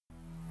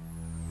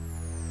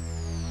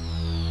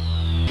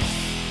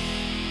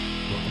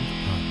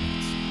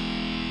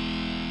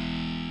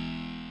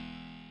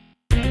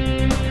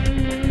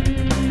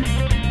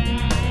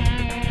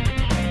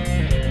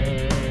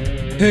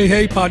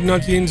Hey,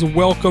 Podnutians,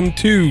 welcome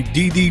to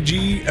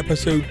DDG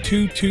episode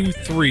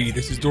 223.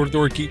 This is Door to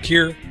Door Geek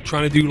here,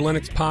 trying to do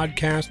Linux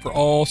podcast for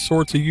all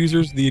sorts of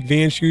users, the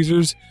advanced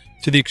users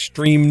to the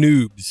extreme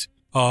noobs.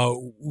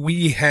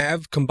 We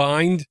have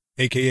combined,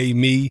 aka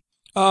me,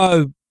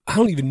 I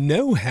don't even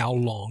know how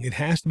long. It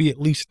has to be at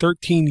least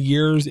 13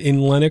 years in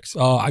Linux.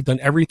 I've done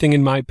everything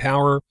in my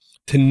power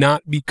to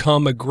not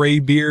become a gray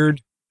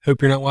beard.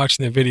 Hope you're not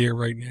watching the video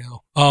right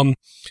now.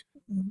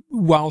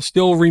 While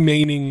still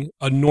remaining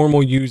a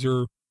normal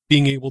user,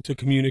 being able to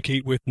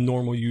communicate with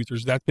normal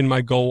users. That's been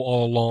my goal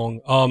all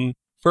along.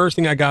 First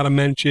thing I got to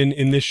mention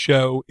in this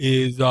show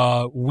is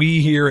we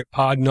here at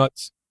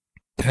Podnuts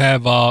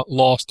have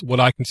lost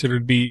what I consider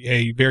to be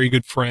a very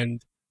good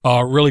friend,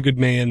 really good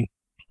man,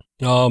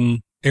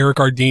 Eric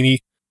Ardini.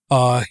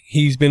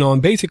 He's been on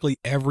basically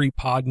every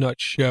Podnuts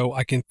show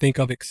I can think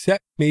of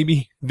except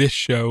maybe this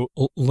show,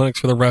 Linux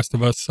for the Rest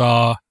of Us.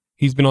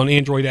 He's been on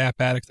Android App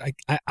Addicts.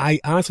 I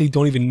honestly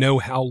don't even know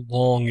how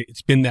long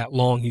it's been that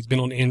long. He's been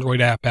on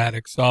Android App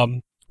Addicts.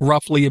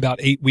 Roughly about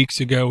 8 weeks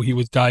ago, he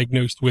was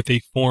diagnosed with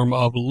a form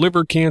of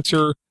liver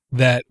cancer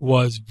that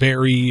was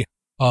very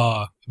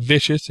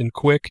vicious and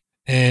quick.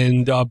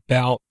 And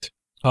about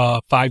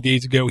 5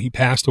 days ago, he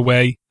passed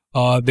away.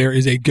 There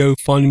is a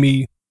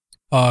GoFundMe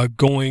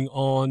going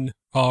on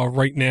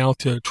right now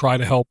to try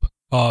to help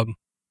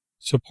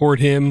support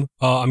him.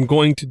 I'm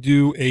going to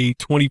do a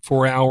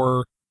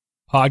 24-hour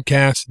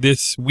podcast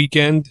this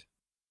weekend,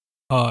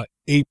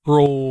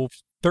 April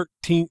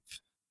 13th,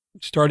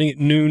 starting at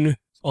noon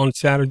on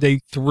Saturday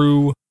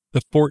through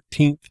the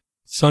 14th,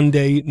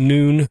 Sunday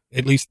noon.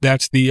 At least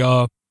that's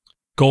the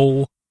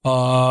goal.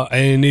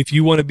 And if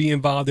you want to be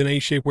involved in any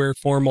shape, way, or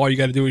form, all you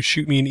got to do is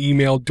shoot me an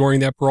email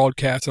during that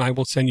broadcast, and I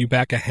will send you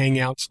back a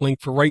Hangouts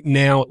link. For right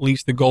now, at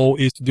least the goal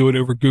is to do it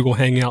over Google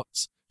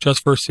Hangouts,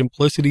 just for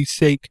simplicity's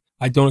sake.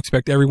 I don't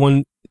expect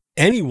anyone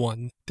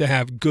to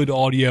have good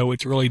audio.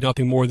 It's really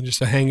nothing more than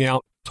just a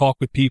hangout, talk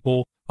with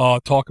people,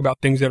 talk about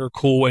things that are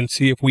cool, and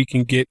see if we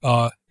can get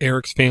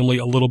Eric's family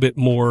a little bit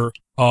more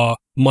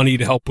money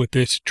to help with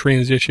this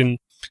transition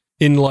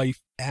in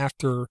life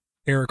after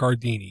Eric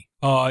Ardini.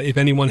 If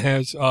anyone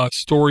has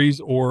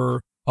stories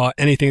or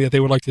anything that they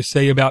would like to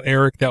say about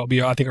Eric, that would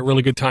be, I think, a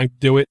really good time to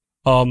do it.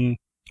 I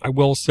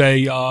will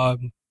say I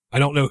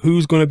don't know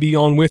who's going to be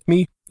on with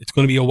me. It's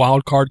going to be a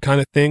wild card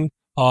kind of thing.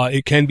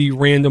 It can be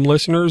random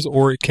listeners,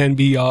 or it can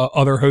be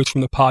other hosts from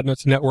the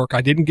Podnuts Network.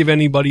 I didn't give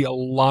anybody a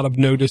lot of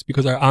notice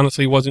because I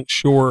honestly wasn't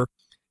sure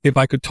if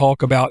I could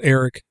talk about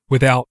Eric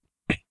without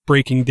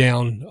breaking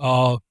down.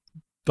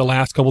 The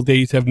last couple of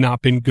days have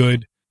not been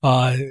good.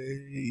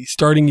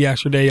 Starting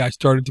yesterday, I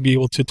started to be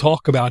able to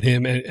talk about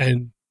him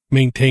and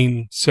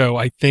maintain. So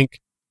I think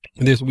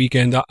this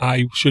weekend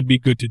I should be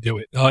good to do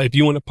it. If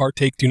you want to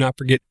partake, do not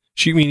forget,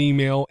 shoot me an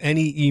email,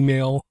 any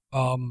email,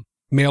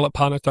 mail at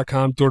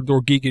podnuts.com,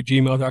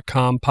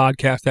 doorgeek@gmail.com,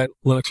 podcast at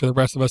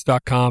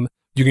linuxfortherestofus.com.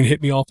 You can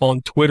hit me off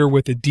on Twitter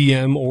with a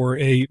DM or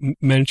a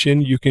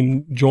mention. You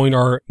can join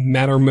our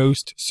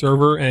Mattermost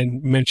server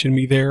and mention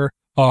me there.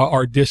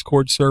 Our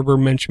Discord server,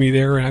 mention me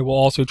there. And I will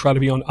also try to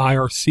be on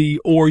IRC,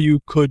 or you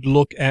could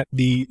look at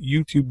the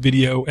YouTube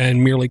video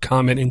and merely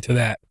comment into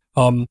that.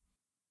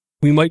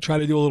 We might try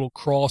to do a little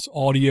cross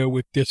audio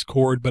with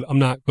Discord, but I'm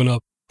not going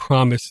to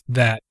promise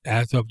that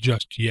as of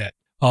just yet.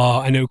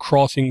 I know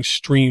crossing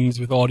streams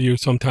with audio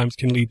sometimes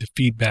can lead to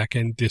feedback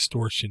and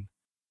distortion.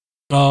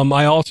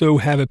 I also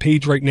have a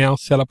page right now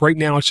set up. Right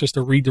now, it's just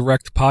a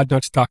redirect,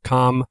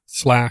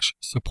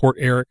 podnuts.com/support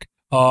Eric.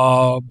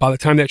 By the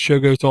time that show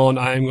goes on,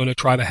 I'm going to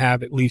try to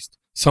have at least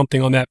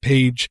something on that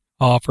page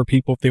for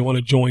people if they want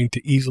to join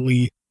to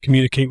easily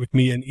communicate with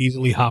me and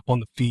easily hop on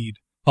the feed.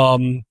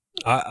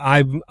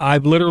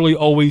 I've literally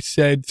always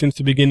said since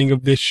the beginning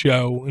of this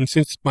show, and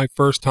since my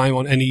first time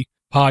on any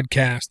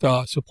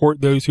podcast,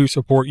 support those who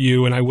support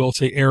you. And I will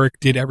say Eric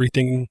did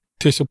everything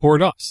to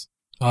support us.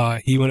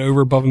 He went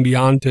over above and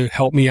beyond to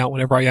help me out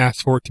whenever I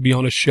asked for it to be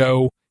on a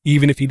show,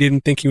 even if he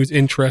didn't think he was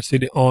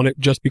interested on it,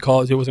 just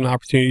because it was an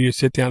opportunity to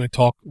sit down and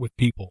talk with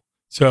people.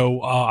 So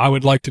I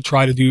would like to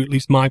try to do at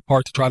least my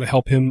part to try to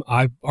help him.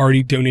 I've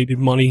already donated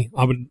money.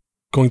 I'm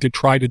going to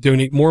try to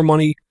donate more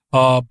money,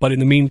 but in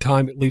the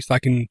meantime, at least I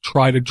can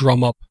try to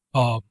drum up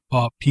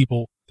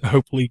people to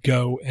hopefully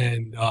go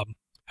and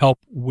help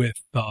with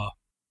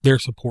their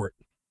support.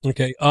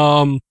 Okay.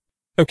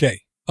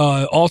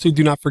 Also,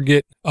 do not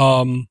forget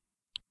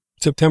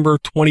September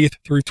 20th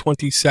through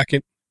 22nd,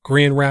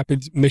 Grand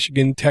Rapids,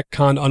 Michigan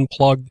TechCon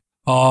Unplugged.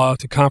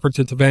 It's a conference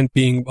event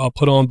being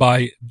put on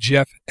by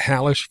Jeff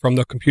Hallish from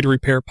the Computer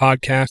Repair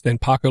Podcast and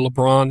Paco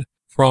LeBron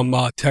from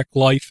Tech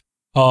Life,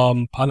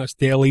 Podnuts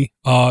Daily,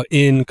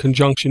 in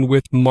conjunction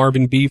with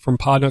Marvin B. from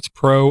Podnuts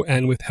Pro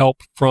and with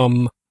help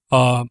from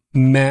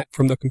Matt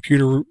from the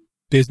Computer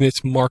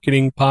Business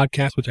Marketing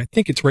Podcast, which I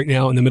think it's right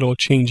now in the middle of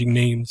changing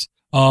names.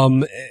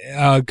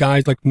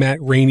 Guys like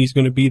Matt Rainey's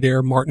going to be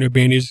there. Martin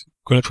Urbani's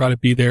going to try to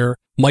be there.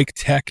 Mike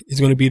Tech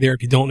is going to be there.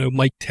 If you don't know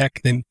Mike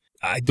Tech, then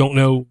I don't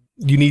know.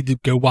 You need to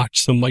go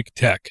watch some Mike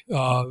Tech.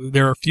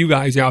 There are a few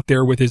guys out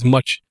there with as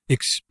much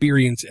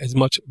experience, as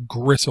much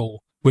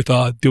gristle with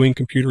doing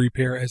computer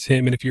repair as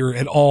him. And if you're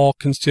at all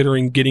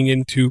considering getting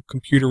into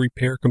computer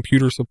repair,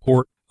 computer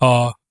support,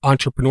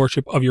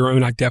 entrepreneurship of your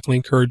own, I definitely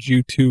encourage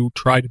you to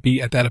try to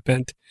be at that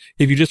event.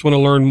 If you just want to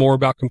learn more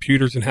about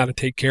computers and how to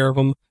take care of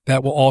them,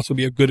 that will also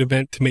be a good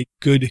event to make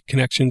good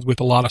connections with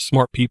a lot of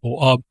smart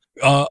people.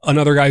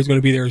 Another guy who's going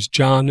to be there is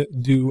John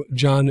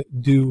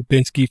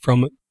Dubinsky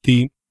from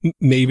the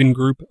Maven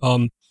Group.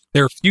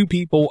 There are few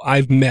people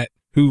I've met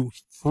who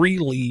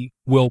freely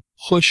will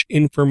push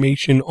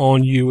information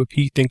on you if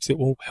he thinks it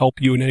will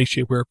help you in any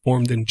shape, way, or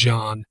form than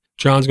John.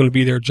 John's going to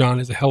be there. John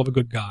is a hell of a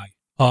good guy.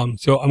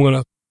 So I'm going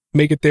to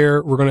make it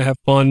there. We're going to have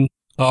fun.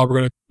 We're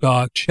going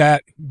to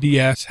chat,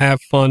 BS, have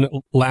fun,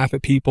 laugh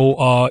at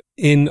people,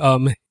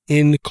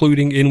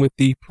 including in with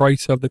the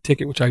price of the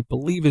ticket, which I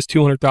believe is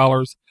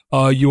 $200.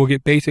 You will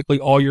get basically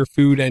all your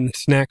food and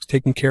snacks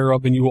taken care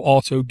of, and you will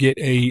also get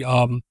a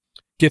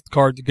gift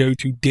card to go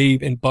to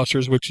Dave and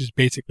Buster's, which is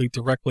basically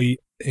directly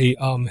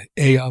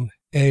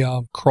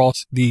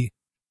across the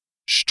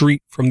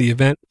street from the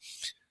event.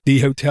 The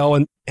hotel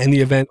and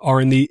the event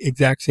are in the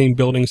exact same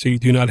building, so you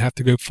do not have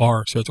to go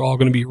far. So it's all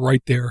going to be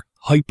right there,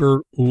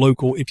 hyper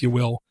local, if you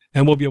will,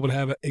 and we'll be able to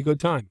have a good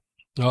time.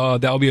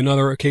 That will be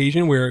another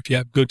occasion where if you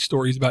have good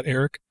stories about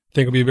Eric, I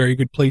think it'll be a very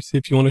good place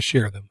if you want to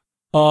share them.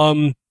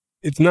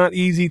 It's not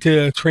easy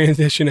to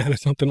transition out of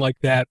something like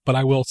that, but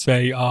I will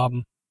say,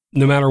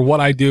 no matter what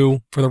I do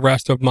for the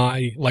rest of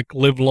my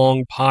live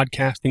long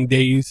podcasting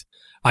days,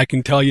 I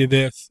can tell you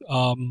this,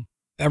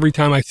 every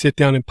time I sit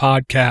down and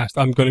podcast,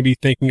 I'm going to be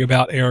thinking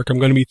about Eric. I'm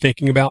going to be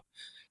thinking about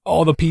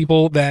all the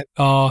people that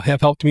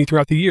have helped me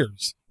throughout the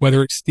years,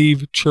 whether it's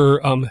Steve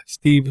Cherbino,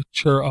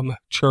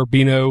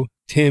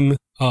 Tim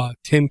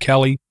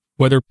Kelly,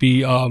 whether it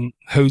be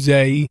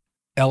Jose,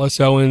 Ellis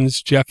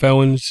Owens, Jeff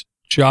Owens,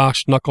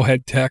 Josh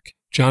Knucklehead Tech,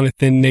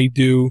 Jonathan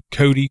Nadeau,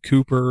 Cody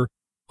Cooper,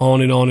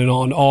 on and on and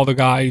on. All the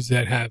guys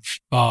that have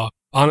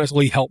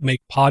honestly helped make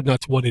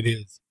Podnuts what it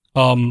is.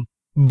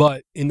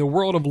 But in the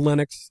world of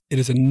Linux, it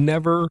is a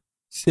never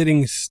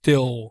sitting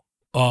still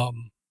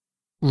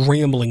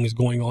ramblings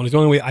going on. Is the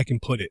only way I can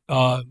put it.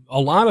 A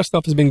lot of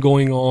stuff has been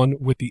going on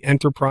with the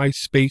enterprise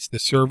space, the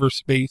server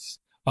space,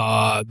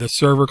 the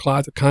server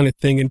closet kind of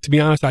thing. And to be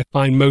honest, I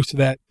find most of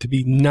that to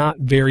be not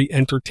very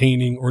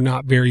entertaining or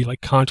not very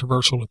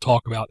controversial to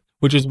talk about,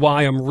 which is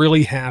why I'm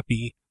really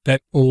happy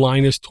that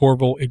Linus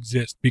Torvalds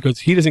exists,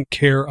 because he doesn't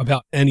care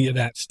about any of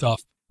that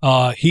stuff.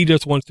 He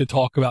just wants to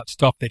talk about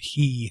stuff that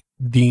he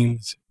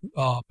deems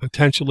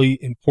potentially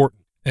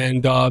important.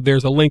 And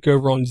there's a link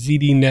over on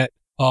ZDNet,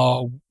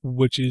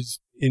 which is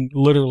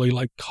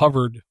literally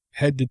covered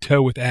head to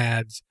toe with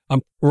ads.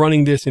 I'm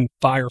running this in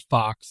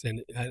Firefox,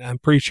 and I'm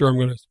pretty sure I'm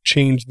going to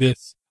change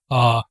this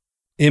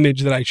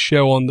image that I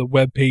show on the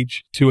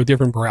webpage to a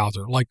different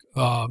browser,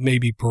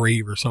 maybe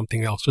Brave or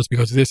something else, just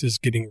because this is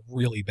getting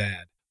really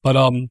bad. But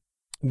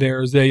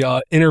there's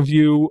a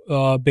interview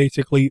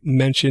basically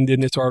mentioned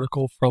in this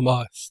article from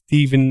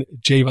Stephen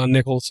J. Von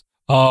Nichols,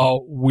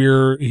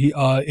 where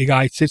a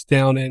guy sits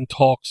down and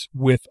talks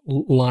with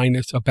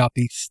Linus about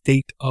the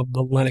state of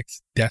the Linux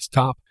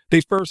desktop.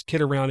 They first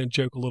kid around and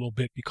joke a little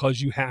bit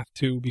because you have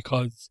to,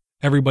 because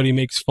everybody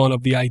makes fun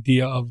of the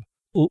idea of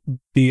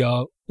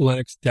the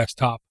Linux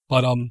desktop.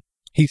 But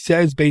he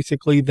says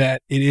basically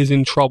that it is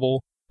in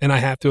trouble. And I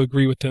have to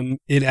agree with him.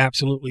 It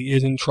absolutely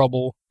is in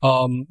trouble.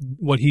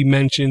 What he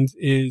mentions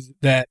is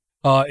that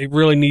it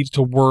really needs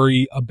to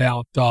worry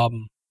about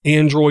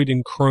Android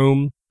and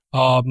Chrome.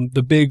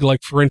 The big,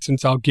 for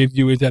instance, I'll give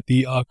you is that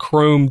the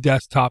Chrome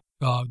desktop,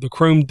 the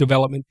Chrome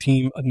development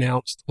team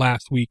announced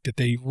last week that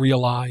they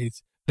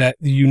realize that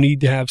you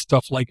need to have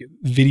stuff like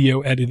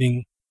video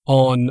editing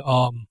on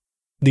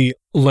the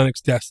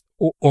Linux desk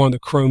or on the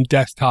Chrome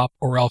desktop,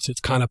 or else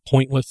it's kind of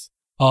pointless.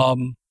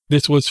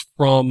 This was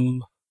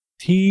from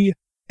TFIR.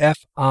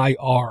 I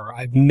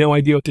have no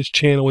idea what this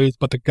channel is,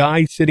 but the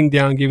guy sitting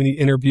down giving the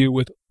interview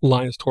with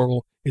Linus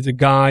Torvalds is a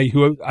guy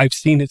who I've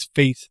seen his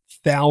face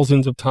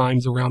thousands of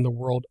times around the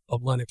world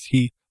of Linux.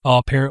 He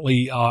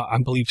apparently, I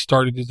believe,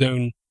 started his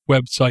own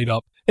website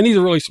up, and he's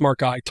a really smart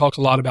guy. He talks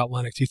a lot about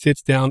Linux. He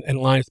sits down, and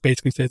Linus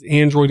basically says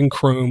Android and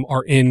Chrome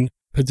are in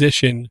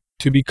position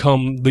to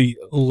become the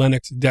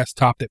Linux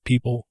desktop that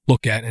people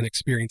look at and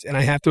experience, and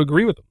I have to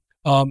agree with him.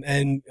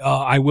 And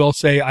I will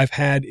say I've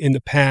had in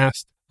the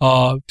past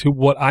to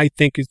what I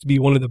think is to be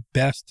one of the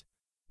best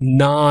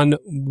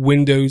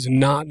non-Windows,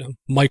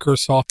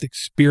 non-Microsoft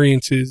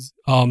experiences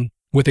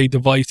with a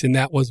device, and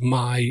that was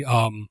my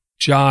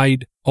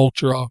Jide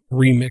Ultra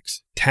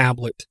Remix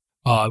tablet.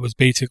 It was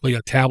basically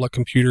a tablet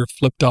computer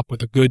flipped up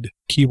with a good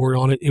keyboard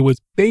on it. It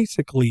was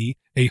basically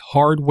a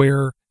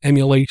hardware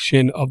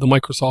emulation of the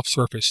Microsoft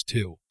Surface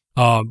 2.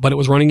 But it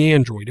was running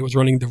Android. It was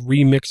running the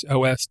Remix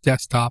OS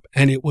desktop,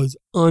 and it was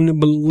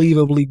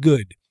unbelievably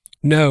good.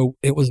 No,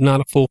 it was not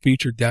a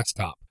full-featured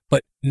desktop,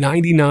 but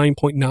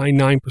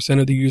 99.99%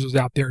 of the users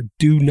out there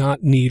do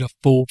not need a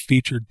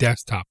full-featured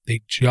desktop.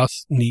 They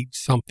just need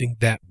something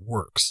that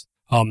works.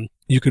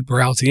 You could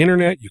browse the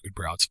internet, you could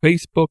browse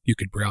Facebook, you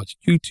could browse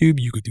YouTube,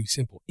 you could do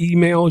simple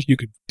emails, you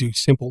could do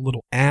simple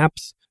little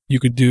apps, you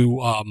could do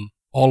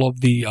all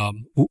of the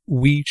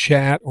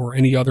WeChat or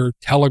any other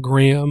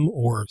Telegram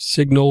or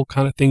Signal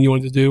kind of thing you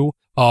wanted to do.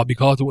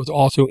 Because it was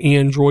also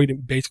Android,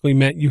 it basically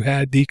meant you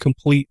had the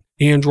complete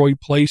Android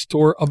Play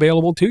Store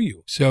available to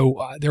you. So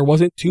there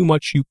wasn't too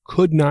much you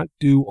could not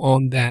do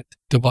on that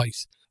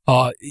device.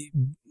 But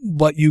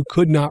you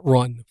could not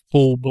run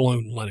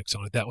full-blown Linux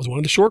on it. That was one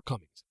of the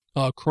shortcomings.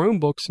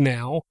 Chromebooks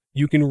now,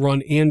 you can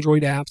run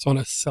Android apps on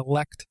a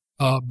select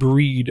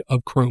breed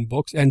of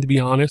Chromebooks. And to be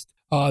honest,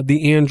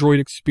 the Android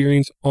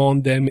experience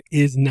on them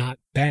is not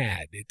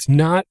bad. It's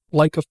not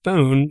like a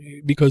phone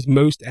because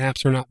most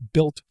apps are not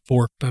built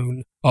for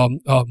phone,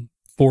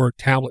 for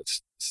tablet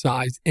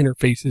size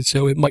interfaces.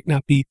 So it might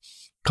not be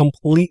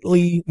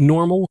completely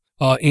normal.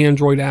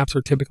 Android apps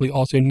are typically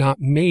also not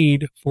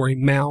made for a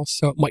mouse,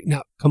 so it might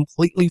not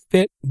completely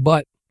fit,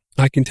 but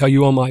I can tell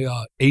you on my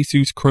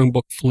Asus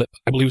Chromebook Flip,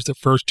 I believe it's the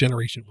first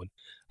generation one,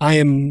 I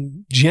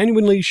am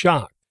genuinely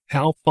shocked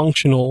how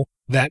functional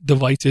that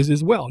device is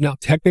as well. Now,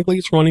 technically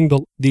it's running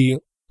the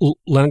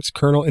Linux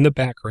kernel in the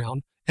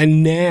background,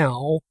 and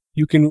now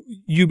you've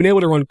been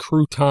able to run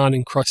Crouton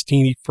and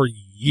Crostini for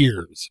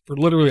years, for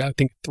literally, I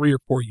think 3 or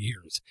 4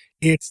 years.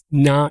 It's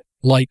not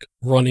like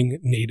running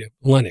native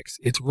Linux.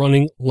 It's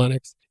running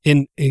Linux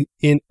in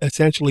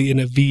essentially in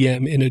a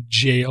VM, in a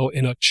jail,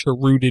 in a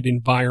chrooted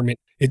environment.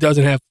 It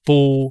doesn't have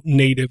full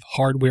native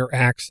hardware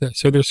access.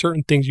 So there's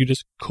certain things you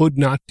just could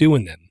not do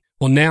in them.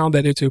 Well, now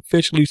that it's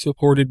officially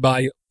supported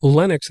by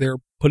Linux, they're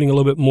putting a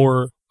little bit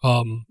more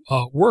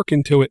work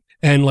into it,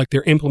 and like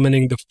they're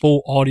implementing the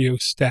full audio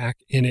stack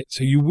in it.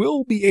 So you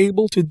will be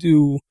able to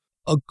do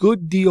a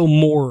good deal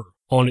more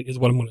on it, is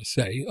what I'm going to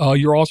say.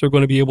 You're also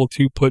going to be able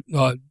to put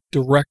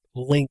direct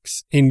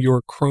links in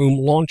your Chrome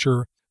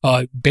launcher,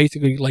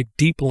 basically like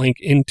deep link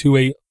into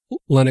a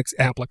Linux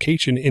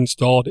application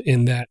installed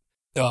in that,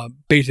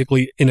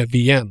 basically in a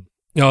VM.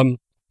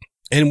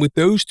 And with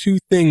those two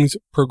things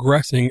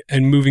progressing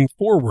and moving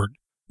forward,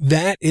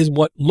 that is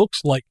what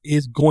looks like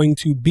is going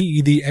to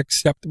be the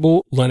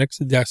acceptable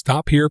Linux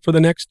desktop here for the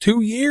next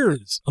 2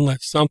 years,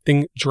 unless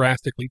something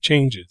drastically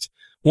changes.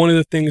 One of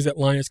the things that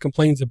Linus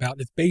complains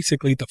about is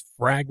basically the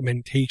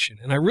fragmentation.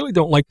 And I really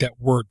don't like that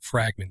word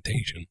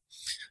fragmentation,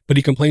 but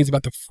he complains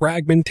about the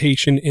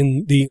fragmentation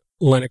in the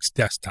Linux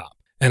desktop.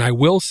 And I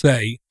will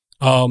say,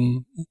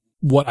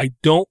 what I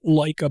don't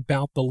like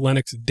about the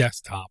Linux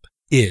desktop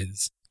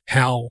is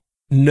how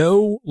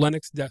no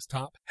Linux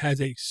desktop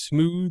has a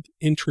smooth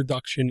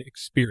introduction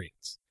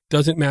experience.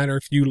 Doesn't matter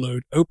if you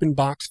load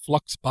OpenBox,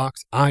 Fluxbox,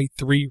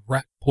 i3,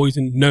 Rat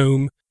Poison,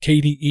 GNOME,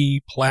 KDE,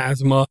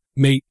 Plasma,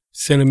 Mate,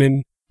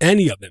 Cinnamon,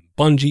 any of them,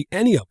 Bungie,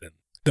 any of them.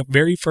 The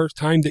very first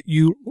time that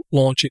you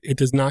launch it, it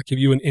does not give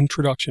you an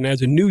introduction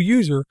as a new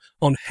user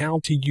on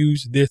how to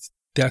use this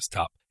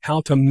desktop,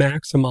 how to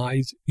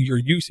maximize your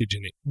usage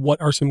in it.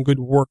 What are some good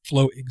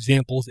workflow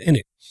examples in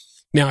it?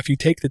 Now, if you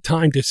take the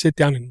time to sit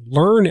down and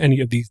learn any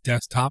of these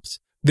desktops,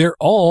 they're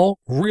all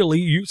really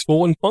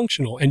useful and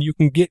functional, and you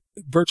can get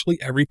virtually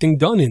everything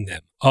done in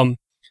them.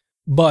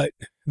 But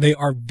they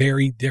are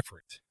very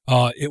different.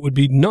 It would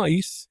be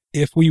nice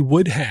if we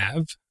would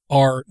have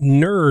our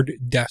nerd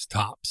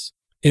desktops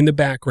in the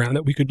background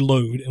that we could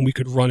load and we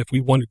could run if we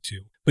wanted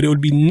to. But it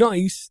would be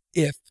nice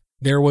if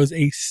there was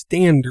a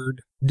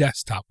standard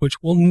desktop,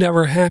 which will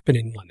never happen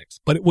in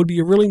Linux. But it would be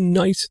a really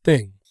nice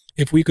thing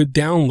if we could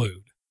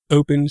download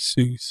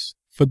OpenSUSE,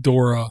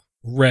 Fedora,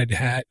 Red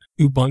Hat,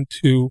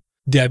 Ubuntu,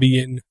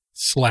 Debian,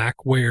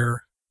 Slackware,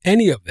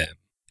 any of them,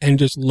 and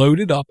just load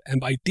it up. And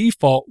by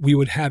default, we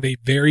would have a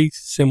very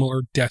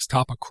similar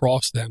desktop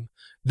across them.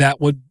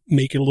 That would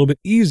make it a little bit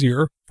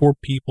easier for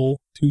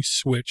people to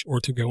switch or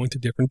to go into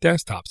different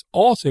desktops.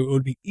 Also, it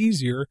would be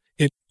easier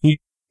if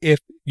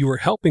you were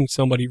helping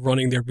somebody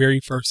running their very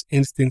first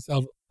instance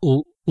of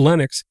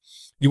Linux.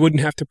 You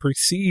wouldn't have to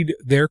precede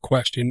their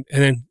question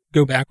and then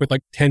go back with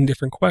like 10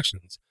 different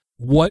questions.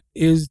 What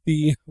is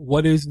the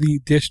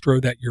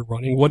distro that you're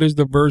running? What is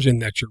the version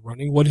that you're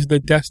running? What is the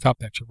desktop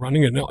that you're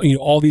running? And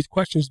all these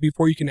questions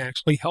before you can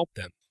actually help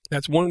them.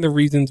 That's one of the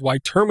reasons why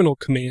terminal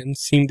commands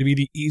seem to be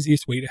the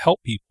easiest way to help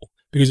people,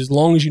 because as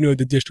long as you know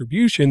the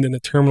distribution, then the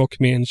terminal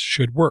commands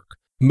should work.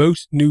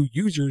 Most new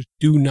users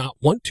do not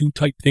want to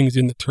type things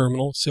in the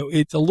terminal, so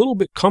it's a little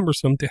bit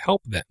cumbersome to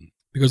help them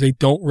because they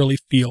don't really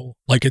feel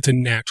like it's a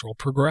natural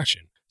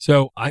progression.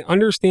 So I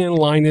understand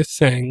Linus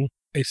saying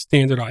a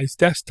standardized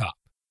desktop,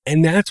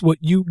 and that's what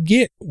you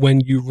get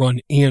when you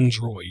run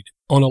Android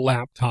on a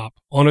laptop,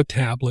 on a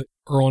tablet,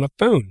 or on a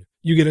phone.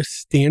 You get a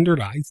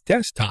standardized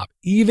desktop,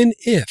 even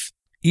if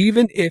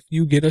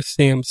you get a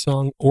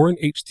Samsung or an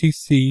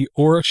HTC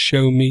or a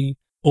Xiaomi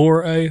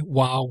or a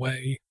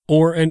Huawei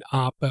or an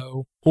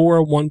Oppo or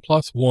a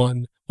OnePlus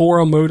One or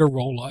a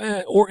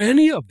Motorola or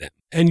any of them,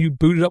 and you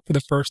boot it up for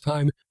the first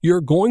time, you're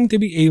going to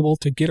be able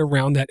to get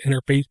around that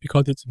interface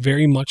because it's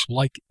very much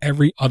like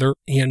every other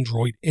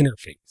Android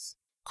interface.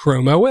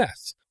 Chrome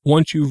OS.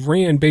 Once you've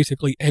ran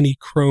basically any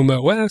Chrome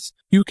OS,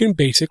 you can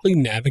basically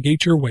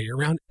navigate your way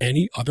around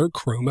any other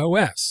Chrome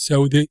OS.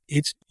 So that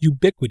it's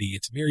ubiquity.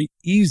 It's very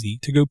easy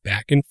to go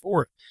back and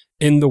forth.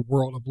 In the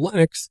world of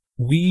Linux,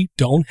 we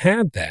don't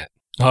have that.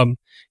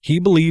 He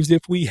believes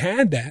if we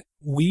had that,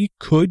 we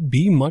could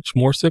be much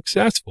more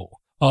successful.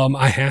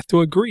 I have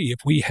to agree. If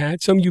we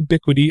had some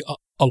ubiquity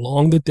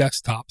along the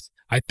desktops,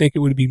 I think it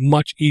would be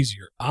much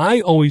easier.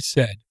 I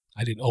said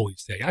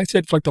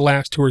for like the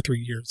last 2 or 3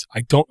 years,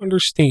 I don't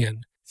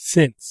understand,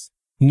 since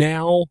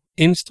now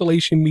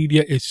installation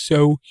media is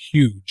so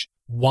huge,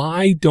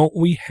 why don't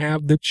we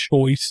have the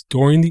choice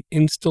during the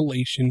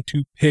installation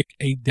to pick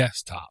a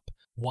desktop?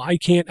 Why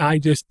can't I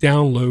just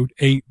download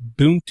a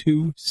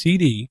Ubuntu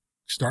CD,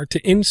 start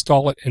to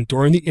install it, and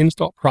during the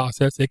install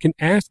process, they can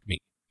ask me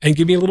and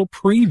give me a little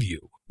preview.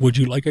 Would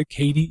you like a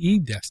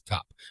KDE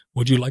desktop?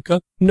 Would you like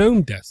a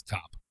GNOME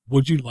desktop?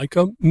 Would you like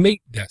a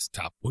Mate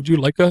desktop? Would you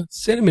like a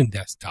Cinnamon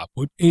desktop?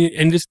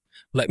 And just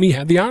let me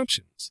have the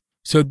options.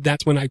 So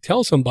that's when I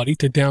tell somebody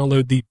to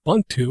download the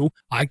Ubuntu,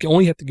 I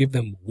only have to give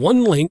them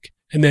one link,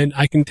 and then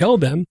I can tell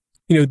them,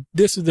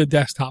 this is the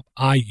desktop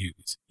I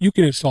use. You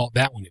can install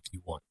that one if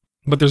you want.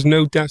 But there's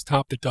no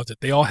desktop that does it.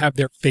 They all have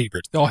their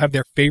favorites. They all have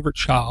their favorite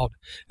child,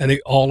 and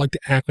they all like to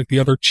act like the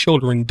other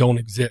children don't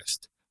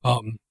exist.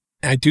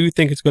 I do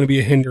think it's going to be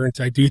a hindrance.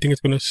 I do think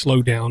it's going to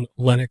slow down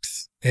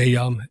Linux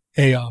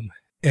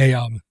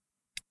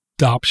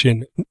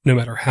adoption, no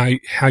matter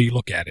how you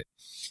look at it.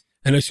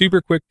 And a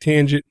super quick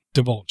tangent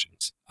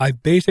divulgence. I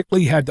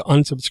basically had to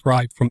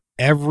unsubscribe from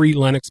every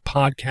Linux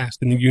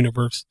podcast in the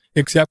universe,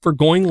 except for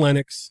Going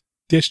Linux,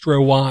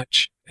 Distro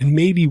Watch, and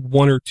maybe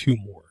 1 or 2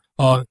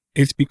 more.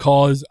 It's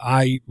because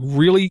I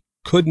really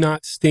could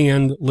not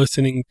stand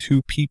listening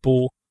to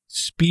people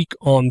speak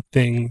on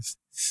things,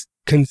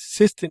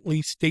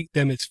 consistently state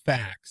them as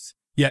facts,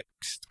 yet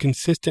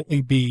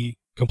consistently be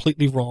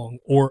completely wrong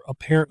or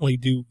apparently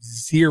do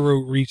zero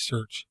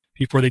research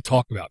before they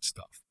talk about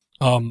stuff.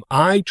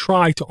 I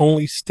try to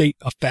only state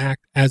a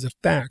fact as a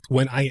fact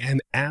when I am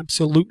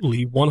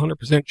absolutely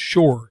 100%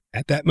 sure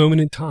at that moment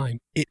in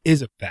time it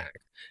is a fact.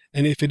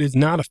 And if it is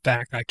not a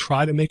fact, I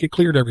try to make it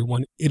clear to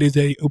everyone it is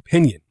a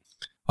opinion.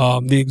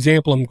 The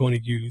example I'm going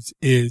to use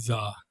is,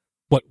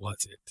 what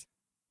was it?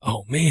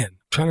 Oh man, I'm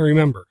trying to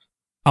remember.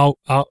 I'll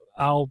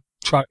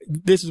try.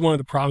 This is one of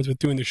the problems with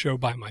doing the show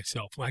by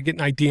myself. When I get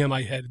an idea in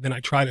my head, then I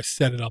try to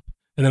set it up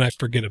and then I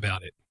forget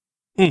about it.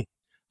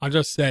 I'll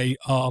just say,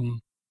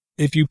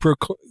 if you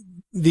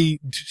the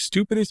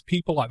stupidest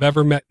people I've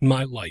ever met in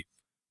my life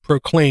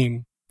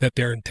proclaim that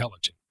they're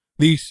intelligent.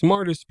 The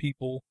smartest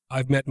people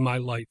I've met in my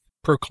life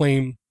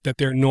proclaim that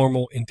they're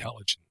normal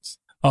intelligence.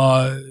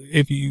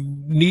 If you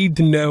need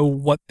to know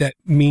what that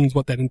means,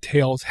 what that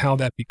entails, how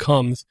that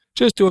becomes,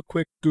 just do a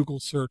quick Google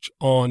search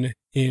on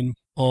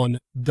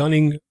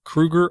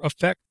Dunning-Kruger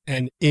effect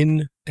and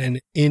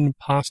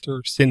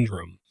imposter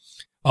syndrome.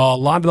 A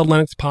lot of the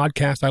Linux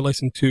podcasts I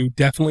listen to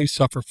definitely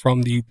suffer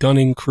from the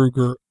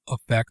Dunning-Kruger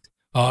effect.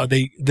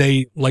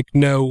 They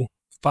know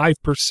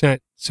 5%,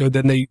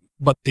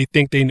 but they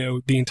think they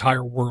know the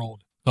entire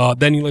world.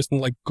 Then you listen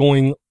to like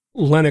Going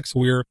Linux,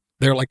 where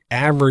they're like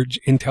average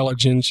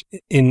intelligence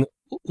in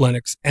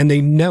Linux and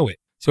they know it.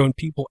 So when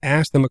people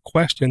ask them a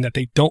question that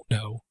they don't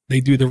know, they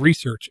do the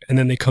research and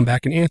then they come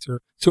back and answer.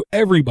 So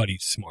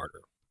everybody's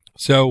smarter.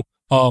 So,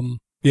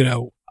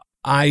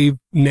 I've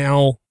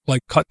now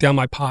like cut down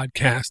my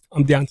podcast.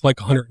 I'm down to like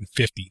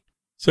 150.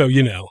 So,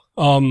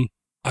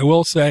 I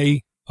will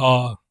say,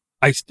 I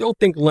still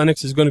think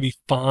Linux is going to be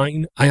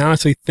fine. I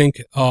honestly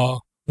think,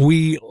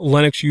 we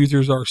Linux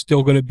users are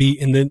still going to be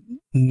in the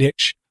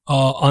niche,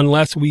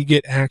 unless we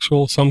get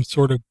some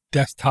sort of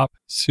desktop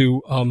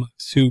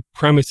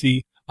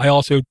supremacy. I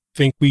also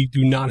think we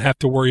do not have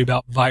to worry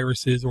about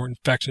viruses or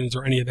infections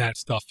or any of that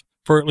stuff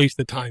for at least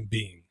the time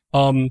being.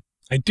 I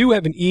do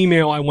have an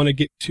email I want to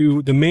get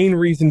to. The main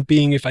reason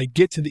being, if I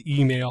get to the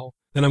email,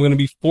 then I'm going to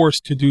be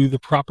forced to do the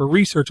proper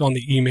research on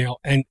the email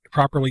and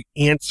properly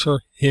answer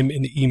him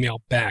in the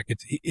email back.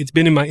 It's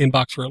been in my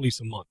inbox for at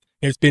least a month.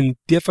 It's been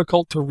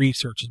difficult to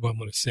research is what I'm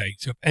going to say.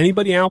 So if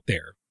anybody out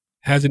there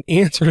has an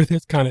answer to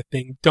this kind of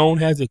thing, don't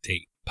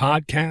hesitate.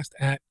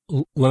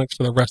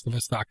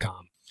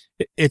 podcast@linuxfortherestofus.com.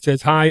 It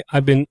says, hi,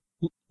 I've been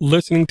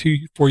listening to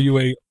you for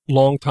a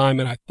long time,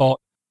 and I thought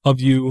of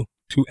you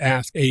to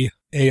ask a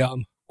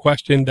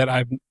question that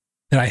I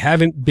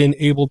haven't been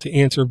able to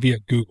answer via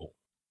Google.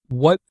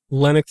 What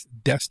Linux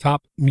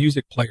desktop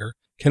music player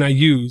can I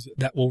use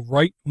that will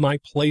write my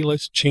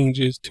playlist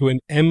changes to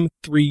an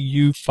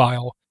M3U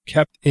file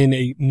kept in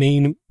a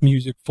main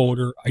music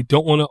folder? I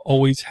don't want to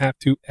always have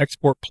to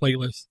export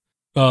playlists.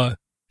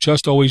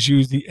 Just always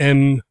use the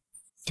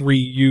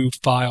M3U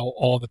file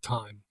all the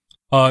time.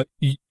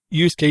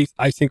 Use case,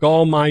 I think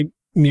all my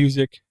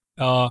music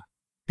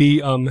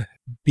be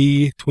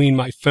between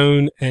my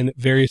phone and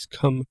various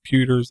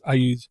computers. I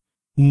use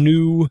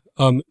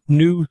Neutron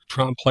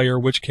Player,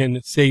 which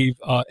can save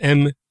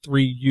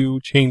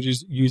M3U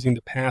changes using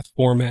the path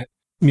format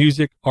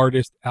music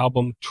artist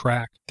album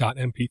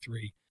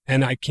track.mp3.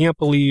 And I can't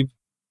believe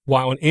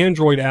while an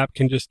Android app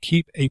can just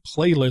keep a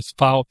playlist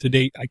file up to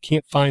date, I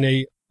can't find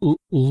a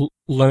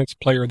Linux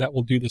player that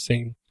will do the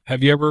same.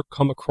 Have you ever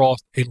come across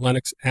a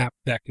Linux app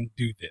that can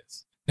do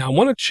this? Now I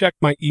want to check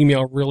my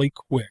email really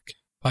quick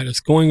by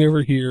just going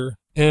over here,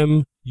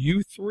 M3U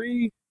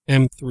U3,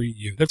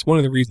 M3U. That's one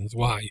of the reasons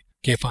why I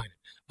can't find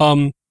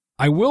it.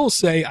 I will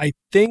say, I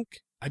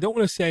don't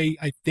want to say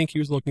I think he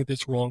was looking at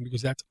this wrong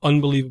because that's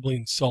unbelievably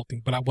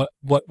insulting. But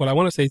what I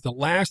want to say is the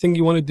last thing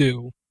you want to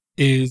do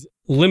is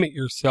limit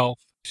yourself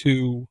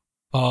to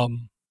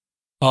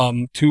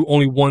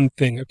only one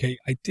thing. Okay,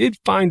 I did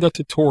find a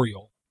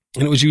tutorial,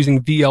 and it was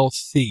using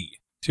VLC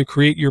to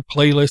create your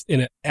playlist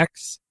in an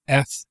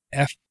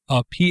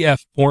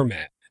PF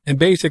format. And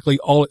basically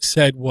all it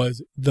said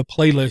was the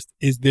playlist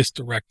is this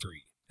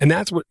directory. And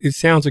that's what it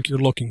sounds like you're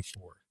looking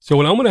for. So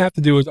what I'm going to have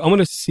to do is I'm going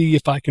to see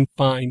if I can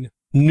find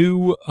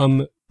new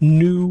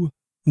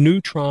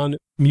Neutron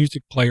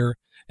music player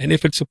and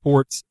if it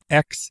supports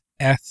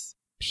XSPF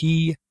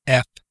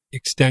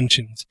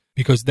extensions,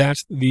 because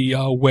that's the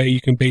way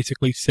you can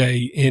basically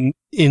say in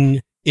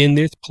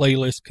this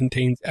playlist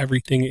contains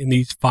everything in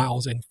these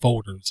files and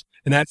folders.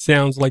 And that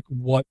sounds like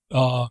what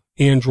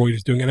Android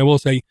is doing. And I will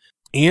say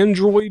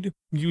Android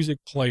music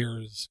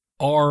players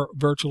are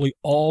virtually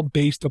all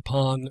based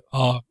upon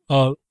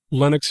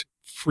Linux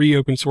free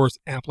open source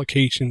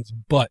applications,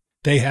 but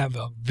they have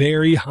a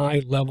very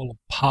high level of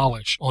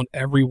polish on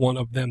every one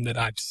of them that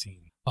I've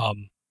seen.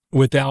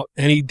 Without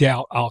any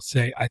doubt, I'll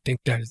say I think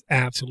that is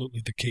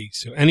absolutely the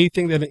case. So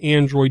anything that an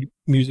Android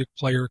music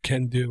player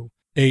can do,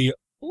 a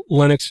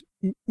Linux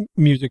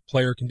music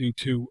player can do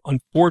too.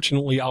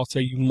 Unfortunately, I'll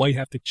say you might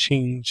have to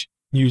change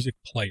music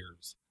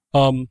players.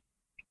 And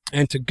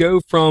to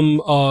go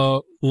from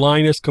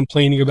Linus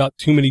complaining about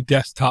too many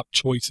desktop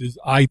choices,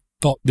 I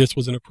thought this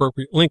was an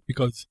appropriate link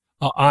because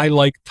I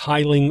like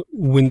tiling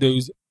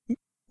window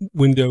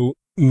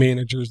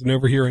managers. And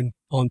over here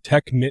on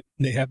TechMit,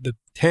 they have the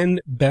 10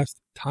 best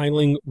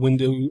tiling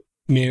window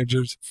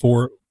managers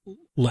for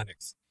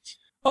Linux.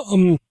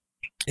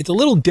 It's a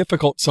little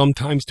difficult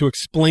sometimes to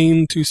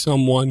explain to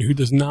someone who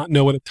does not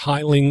know what a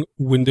tiling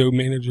window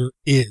manager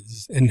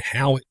is and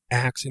how it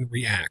acts and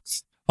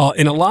reacts.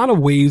 In a lot of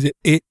ways,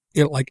 it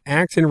like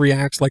acts and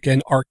reacts like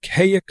an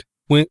archaic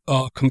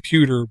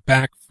computer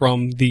back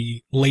from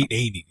the late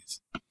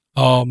 80s.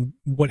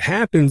 What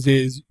happens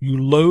is you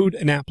load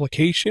an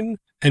application,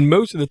 and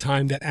most of the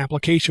time that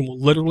application will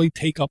literally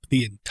take up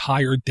the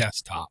entire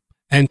desktop.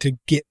 And to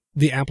get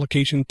the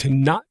application to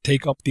not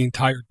take up the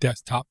entire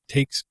desktop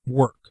takes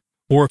work.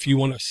 Or if you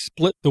want to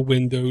split the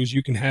windows,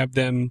 you can have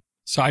them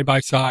side by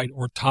side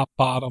or top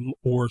bottom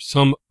or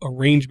some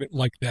arrangement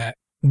like that.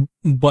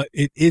 But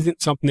it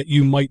isn't something that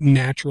you might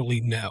naturally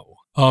know.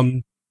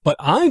 But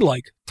I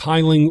like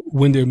tiling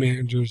window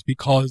managers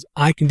because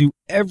I can do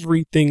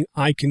everything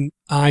I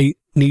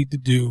need to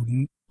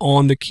do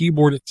on the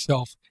keyboard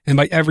itself. And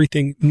by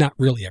everything, not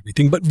really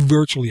everything, but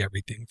virtually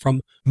everything,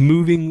 from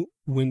moving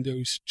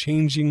windows,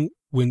 changing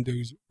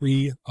windows,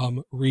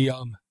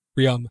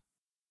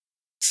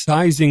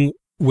 sizing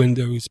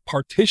windows,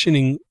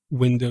 partitioning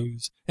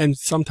windows, and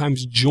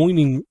sometimes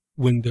joining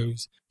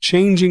windows,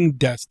 changing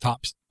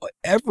desktops,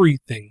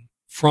 everything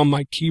from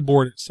my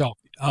keyboard itself.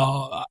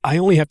 I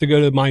only have to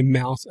go to my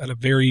mouse at a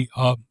very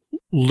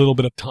little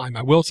bit of time.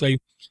 I will say,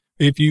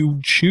 if you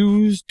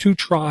choose to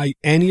try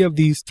any of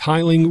these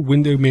tiling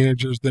window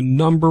managers, the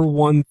number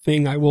one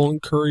thing I will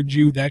encourage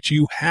you that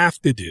you have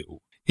to do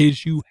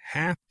is you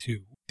have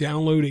to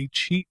download a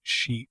cheat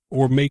sheet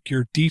or make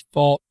your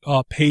default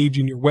page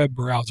in your web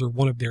browser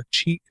one of their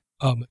cheat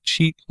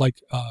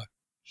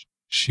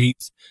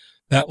sheets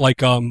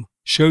that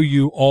show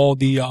you all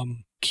the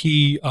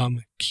key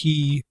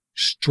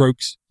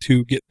strokes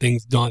to get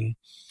things done,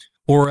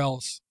 or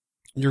else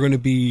you're going to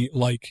be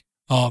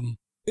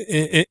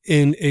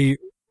in a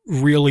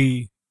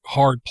really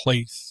hard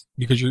place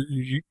because you're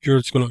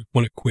just going to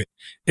want to quit.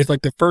 It's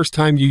like the first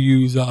time you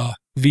use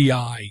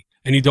VI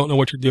and you don't know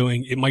what you're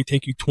doing, it might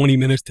take you 20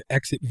 minutes to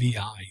exit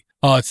VI.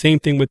 Same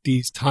thing with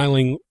these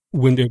tiling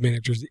window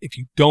managers. If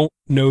you don't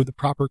know the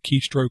proper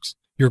keystrokes,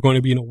 you're going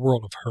to be in a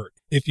world of hurt.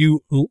 If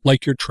you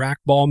like your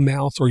trackball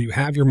mouse or you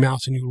have your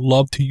mouse and you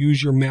love to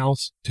use your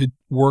mouse to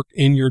work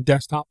in your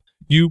desktop,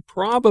 you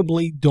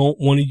probably don't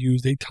want to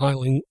use a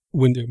tiling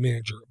window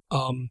manager.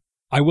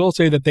 I will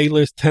say that they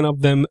list 10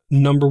 of them.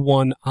 Number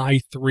one,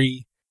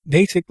 i3.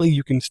 Basically,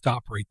 you can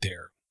stop right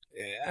there.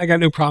 I got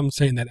no problem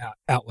saying that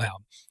out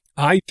loud.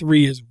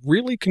 i3 is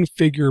really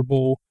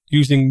configurable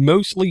using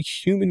mostly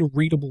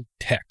human-readable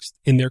text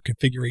in their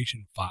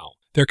configuration file.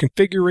 Their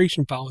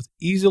configuration file is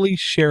easily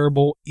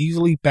shareable,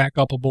 easily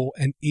backupable,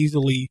 and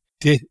easily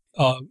put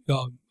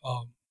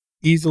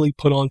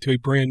onto a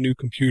brand new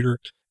computer,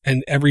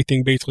 and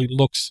everything basically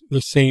looks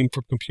the same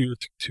from computer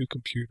to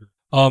computer.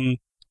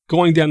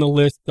 Going down the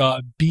list,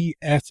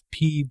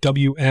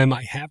 BSPWM,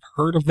 I have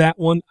heard of that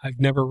one. I've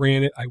never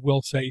ran it. I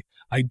will say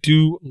I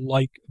do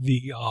like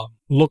the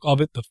look of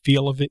it, the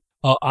feel of it.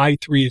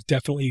 i3 is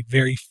definitely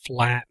very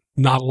flat,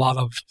 not a lot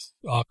of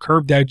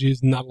curved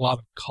edges, not a lot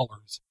of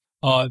colors.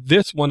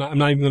 This one, I'm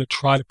not even going to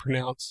try to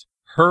pronounce.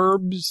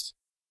 Herb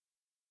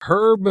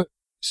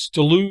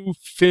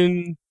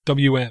Stelufin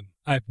WM.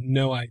 I have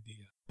no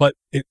idea. But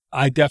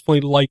I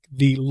definitely like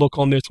the look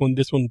on this one.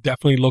 This one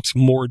definitely looks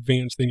more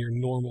advanced than your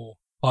normal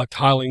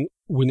tiling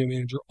window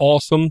manager.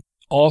 Awesome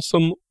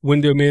Awesome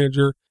Window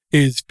Manager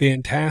is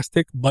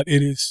fantastic, but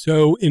it is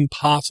so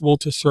impossible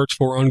to search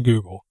for on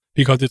Google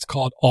because it's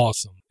called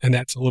Awesome, and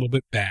that's a little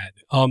bit bad.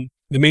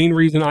 The main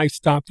reason I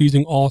stopped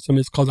using Awesome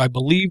is because I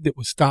believed it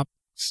was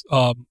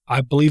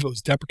I believe it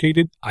was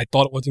deprecated. I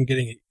thought it wasn't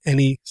getting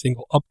any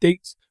single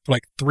updates for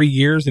like 3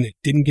 years, and it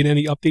didn't get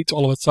any updates.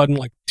 All of a sudden,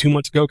 like 2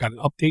 months ago, got an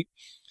update.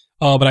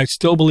 But I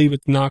still believe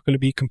it's not going to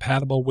be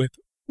compatible with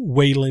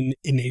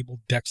Wayland-enabled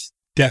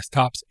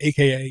desktops,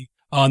 aka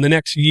in the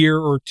next year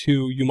or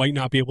two, you might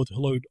not be able to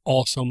load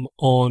Awesome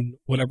on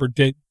whatever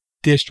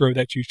distro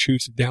that you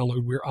choose to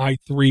download, where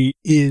i3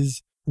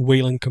 is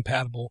Wayland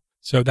compatible.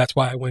 So that's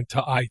why I went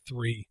to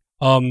i3.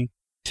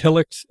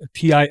 Tilix,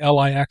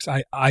 T-I-L-I-X.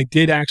 I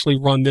did actually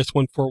run this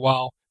one for a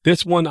while.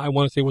 This one, I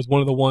want to say, was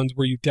one of the ones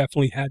where you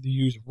definitely had to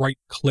use right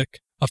click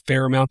a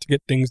fair amount to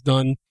get things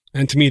done.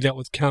 And to me, that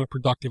was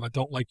counterproductive. I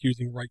don't like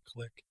using right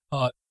click.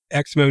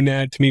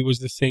 Xmonad to me was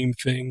the same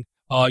thing.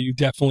 You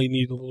definitely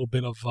need a little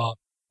bit of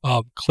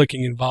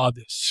clicking involved.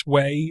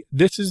 Sway.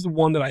 This is the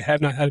one that I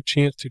have not had a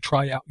chance to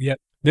try out yet.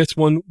 This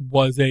one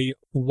was a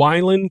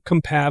Wayland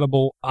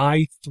compatible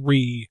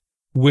i3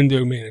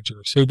 window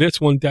manager. So this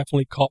one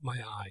definitely caught my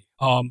eye.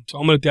 So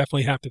I'm going to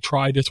definitely have to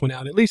try this one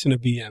out, at least in a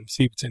VM,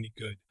 see if it's any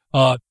good.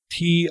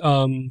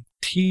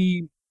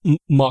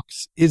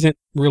 Tmux isn't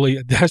really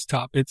a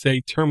desktop. It's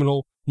a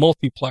terminal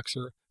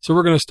multiplexer. So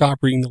we're going to stop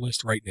reading the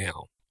list right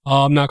now.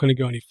 I'm not going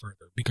to go any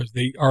further because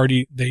they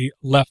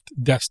left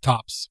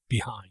desktops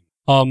behind.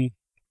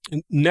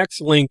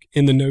 Next link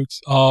in the notes.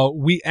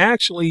 We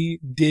actually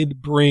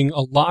did bring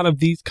a lot of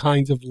these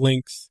kinds of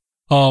links,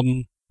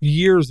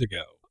 years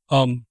ago.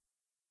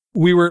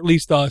 We were at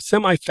least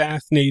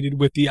semi-fascinated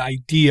with the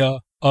idea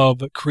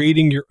of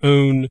creating your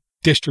own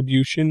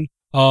distribution.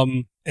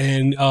 And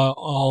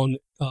on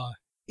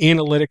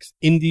Analytics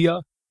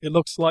India, it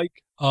looks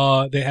like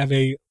they have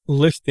a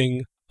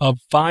listing of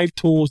 5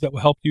 tools that will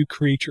help you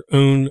create your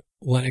own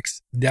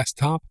Linux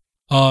desktop.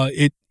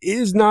 It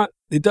does not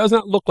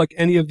look like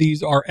any of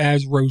these are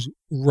as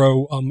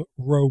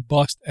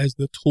robust as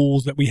the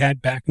tools that we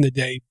had back in the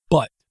day.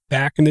 But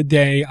back in the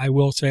day, I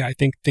will say I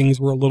think things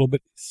were a little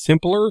bit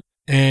simpler,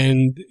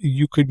 and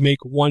you could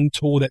make one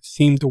tool that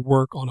seemed to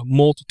work on a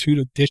multitude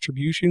of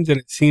distributions, and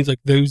it seems like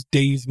those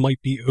days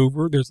might be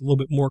over. There's a little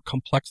bit more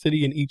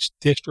complexity in each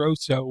distro.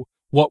 So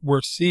what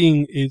we're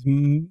seeing is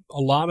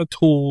a lot of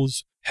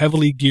tools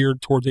heavily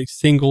geared towards a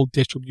single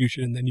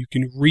distribution, and then you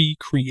can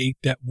recreate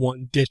that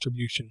one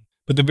distribution.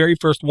 But the very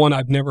first one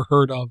I've never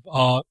heard of,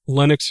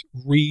 Linux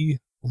Respin,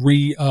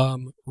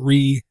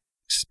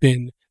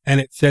 and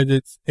it says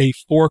it's a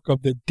fork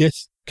of the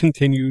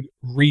discontinued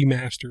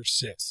Remaster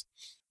Sys.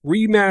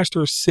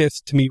 Remaster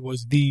Sys to me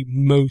was the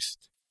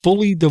most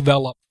fully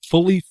developed,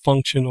 fully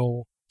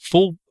functional,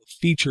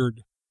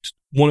 full-featured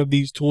one of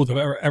these tools I've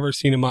ever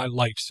seen in my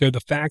life. So the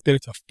fact that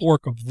it's a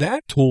fork of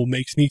that tool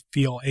makes me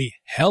feel a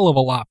hell of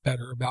a lot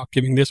better about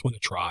giving this one a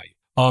try.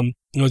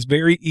 It was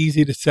very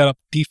easy to set up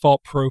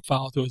default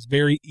profiles. It was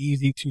very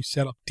easy to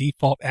set up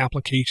default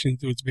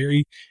applications. It was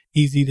very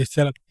easy to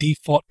set up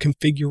default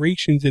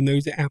configurations in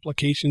those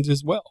applications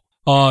as well.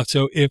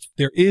 So if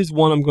there is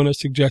one I'm going to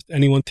suggest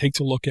anyone takes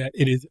a look at,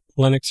 it is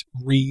Linux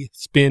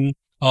Respin.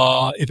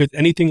 If it's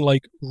anything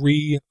like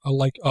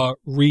Remaster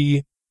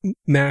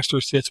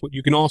Sys, what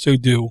you can also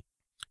do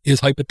is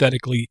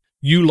hypothetically,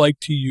 you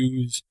like to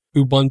use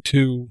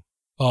Ubuntu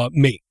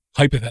Mate,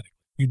 hypothetically.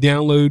 You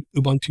download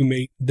Ubuntu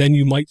Mate, then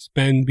you might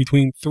spend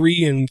between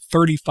 3 and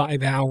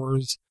 35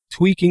 hours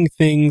tweaking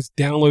things,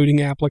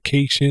 downloading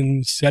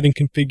applications, setting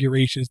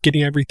configurations,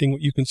 getting everything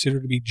what you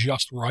consider to be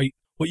just right.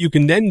 What you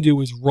can then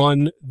do is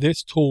run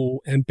this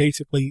tool, and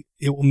basically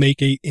it will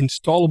make a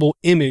installable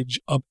image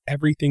of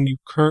everything you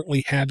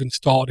currently have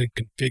installed and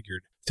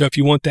configured. So if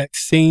you want that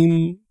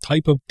same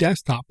type of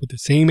desktop with the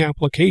same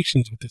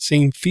applications, with the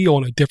same feel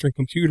on a different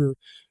computer,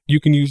 you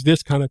can use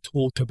this kind of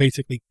tool to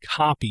basically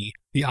copy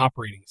the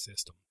operating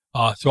system.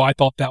 So I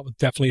thought that was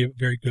definitely a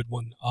very good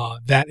one.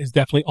 That is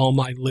definitely on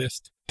my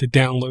list to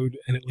download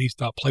and at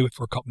least play with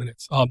for a couple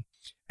minutes.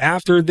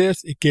 After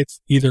this, it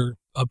gets either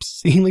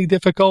obscenely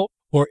difficult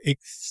or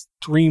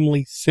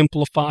extremely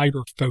simplified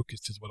or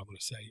focused is what I'm going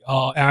to say.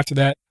 After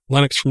that,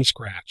 Linux from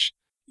scratch.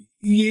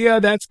 Yeah,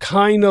 that's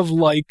kind of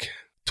like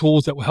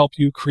tools that will help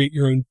you create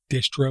your own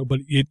distro,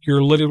 but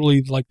you're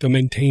literally like the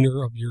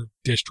maintainer of your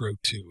distro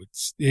too.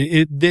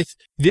 This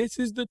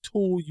is the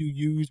tool you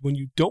use when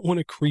you don't want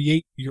to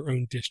create your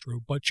own distro,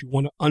 but you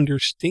want to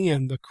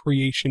understand the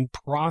creation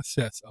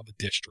process of a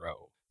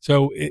distro.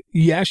 So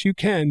yes, you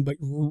can, but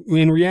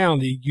in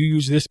reality, you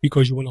use this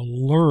because you want to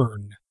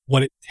learn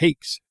what it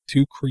takes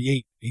to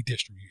create a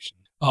distribution.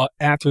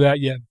 After that,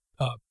 you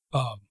have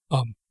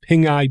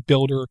PingEye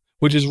Builder,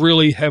 which is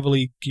really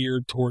heavily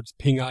geared towards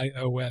PingEye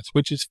OS,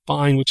 which is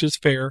fine, which is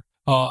fair.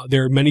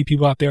 There are many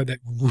people out there that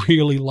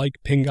really like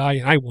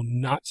PingEye, and I will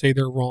not say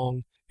they're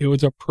wrong. It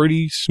was a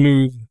pretty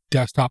smooth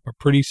desktop, a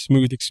pretty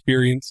smooth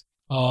experience.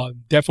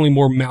 Definitely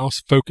more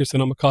mouse focused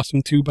than I'm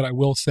accustomed to, but I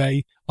will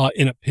say,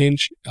 in a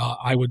pinch,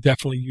 I would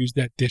definitely use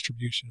that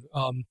distribution.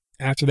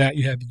 After that,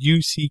 you have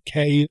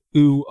UCK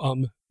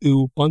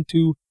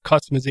Ubuntu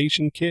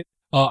Customization Kit.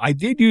 I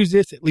did use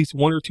this at least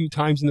 1 or 2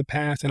 times in the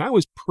past, and I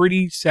was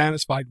pretty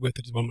satisfied with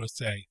it, is what I'm going to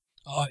say.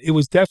 It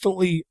was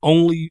definitely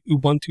only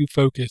Ubuntu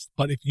focused,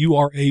 but if you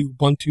are a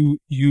Ubuntu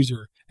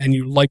user and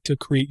you like to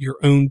create your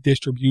own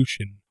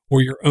distribution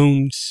or your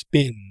own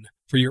spin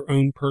for your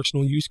own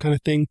personal use kind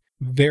of thing,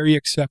 very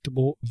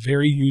acceptable,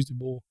 very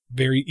usable,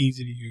 very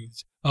easy to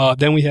use.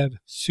 Then we have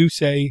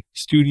SUSE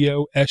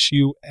Studio,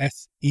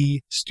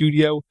 SUSE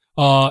Studio.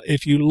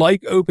 If you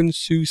like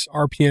OpenSUSE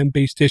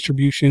RPM-based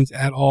distributions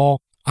at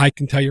all, I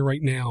can tell you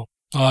right now,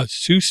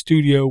 SUSE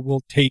Studio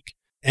will take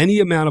any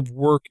amount of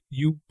work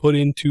you put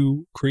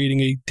into creating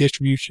a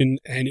distribution,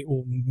 and it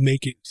will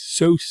make it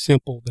so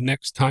simple the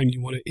next time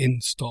you want to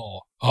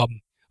install.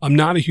 I'm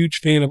not a huge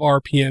fan of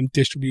RPM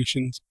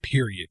distributions,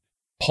 period.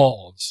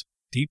 Pause,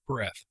 deep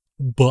breath.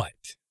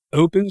 But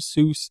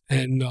OpenSUSE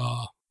and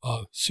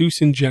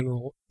SUSE in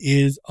general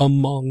is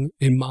among,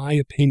 in my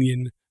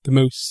opinion, the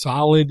most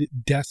solid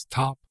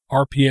desktop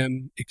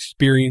RPM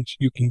experience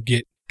you can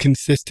get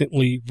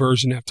consistently,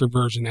 version after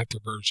version after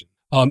version.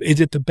 Is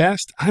it the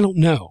best? I don't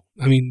know.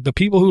 I mean, the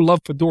people who love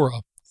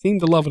Fedora seem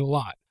to love it a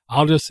lot.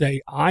 I'll just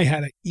say I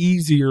had an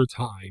easier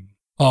time,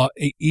 a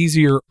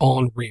easier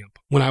on-ramp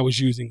when I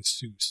was using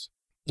SUSE.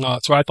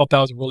 So I thought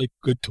that was a really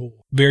good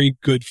tool. Very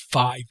good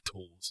 5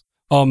 tools.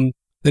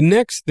 The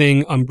next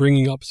thing I'm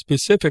bringing up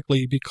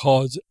specifically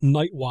because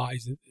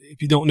Nightwise,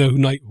 if you don't know who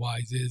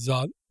Nightwise is,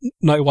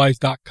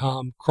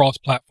 Nightwise.com,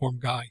 cross-platform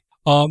guy.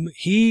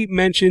 He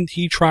mentioned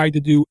he tried to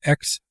do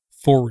X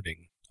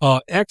forwarding.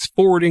 X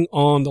forwarding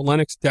on the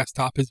Linux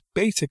desktop is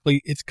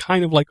basically, it's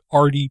kind of like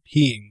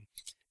RDPing,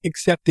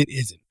 except it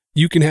isn't.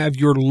 You can have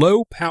your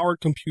low-powered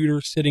computer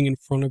sitting in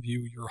front of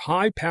you, your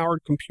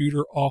high-powered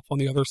computer off on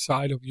the other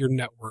side of your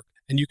network,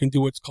 and you can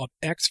do what's called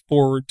X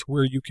forward, to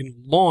where you can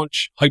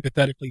launch,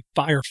 hypothetically,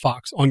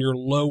 Firefox on your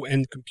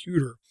low-end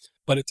computer,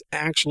 but it's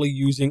actually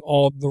using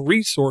all the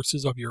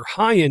resources of your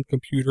high-end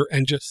computer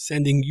and just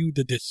sending you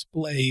the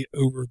display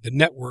over the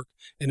network,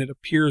 and it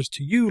appears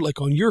to you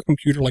like on your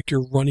computer like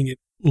you're running it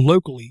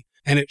locally,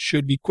 and it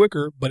should be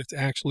quicker, but it's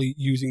actually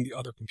using the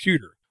other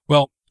computer.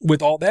 Well,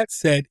 with all that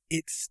said,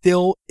 it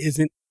still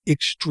isn't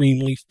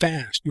extremely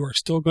fast. You are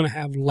still going to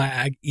have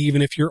lag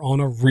even if you're on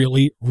a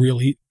really,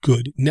 really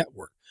good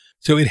network.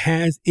 So it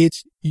has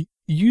its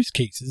use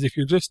cases. If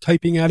you're just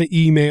typing out an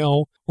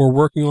email or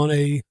working on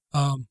a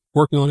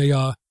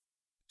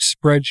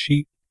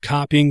spreadsheet,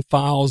 copying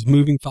files,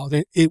 moving files,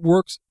 it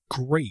works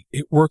great.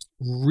 It works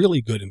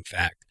really good, in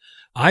fact.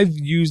 I've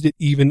used it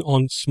even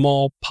on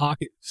small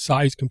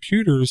pocket-sized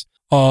computers,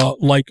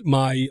 like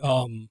my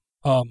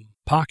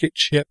Pocket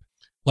Chip,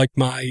 like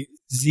my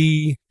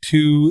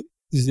Z2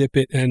 Zip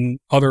It, and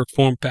other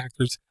form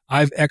factors.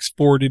 I've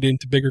exported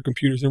into bigger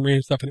computers and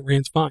ran stuff, and it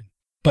runs fine.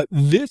 But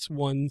this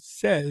one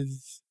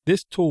says,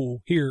 this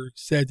tool here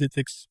says it's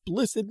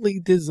explicitly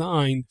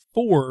designed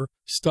for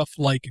stuff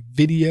like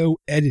video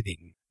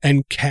editing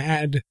and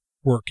CAD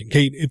working.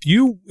 Okay, if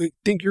you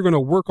think you're going to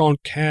work on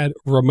CAD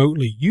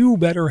remotely, you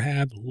better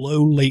have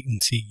low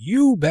latency.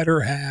 You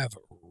better have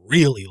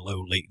really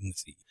low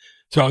latency.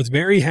 So I was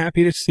very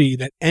happy to see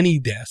that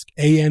AnyDesk,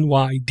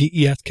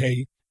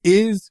 ANYDESK,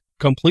 is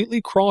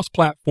completely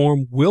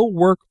cross-platform, will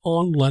work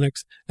on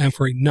Linux, and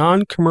for a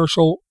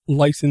non-commercial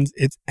license,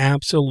 it's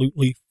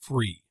absolutely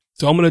free.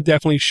 So I'm going to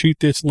definitely shoot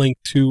this link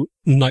to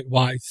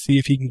Nightwise, see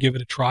if he can give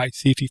it a try,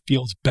 see if he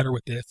feels better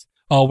with this.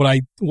 What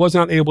I was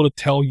not able to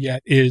tell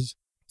yet is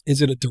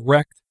it a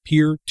direct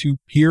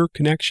peer-to-peer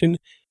connection,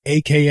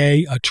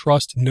 aka a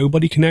trust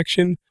nobody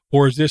connection,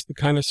 or is this the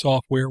kind of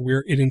software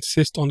where it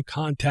insists on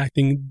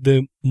contacting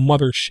the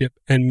mothership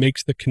and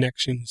makes the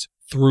connections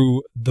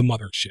through the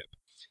mothership?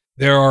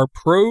 There are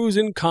pros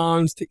and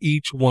cons to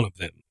each one of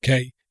them,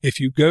 okay? If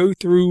you go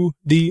through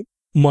the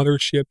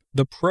mothership,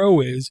 the pro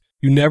is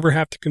you never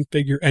have to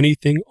configure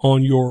anything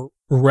on your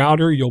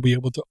router. You'll be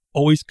able to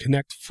always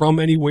connect from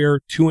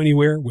anywhere to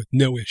anywhere with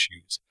no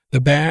issues. The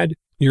bad,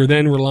 you're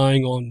then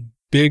relying on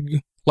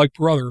Big like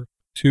Brother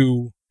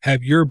to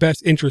have your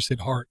best interest at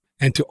heart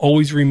and to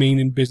always remain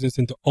in business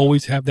and to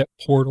always have that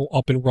portal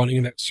up and running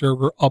and that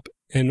server up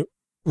and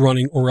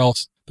running, or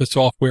else the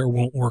software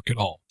won't work at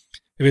all.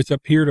 If it's a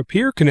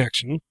peer-to-peer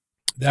connection,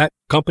 that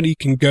company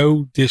can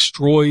go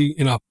destroy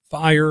in a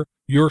fire.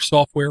 Your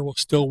software will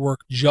still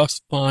work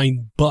just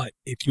fine. But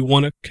if you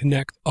want to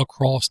connect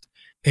across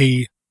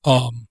a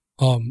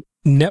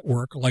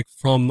network, like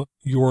from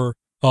your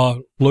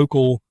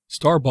local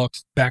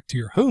Starbucks back to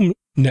your home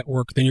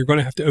network, then you're going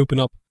to have to open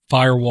up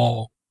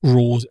firewall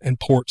rules and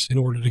ports in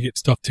order to get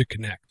stuff to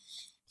connect.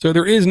 So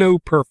there is no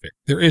perfect.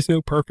 There is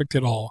no perfect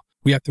at all.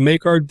 We have to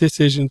make our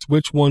decisions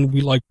which one we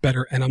like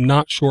better, and I'm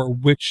not sure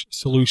which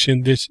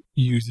solution this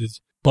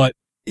uses, but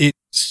it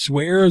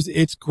swears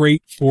it's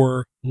great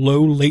for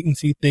low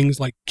latency things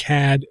like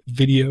CAD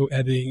video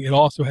editing. It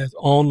also has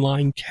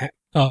online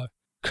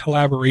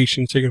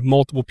collaboration, so you have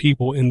multiple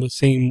people in the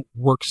same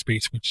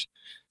workspace, which is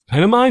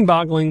kind of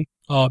mind-boggling.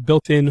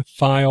 Built-in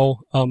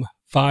file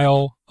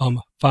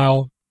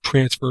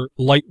transfer,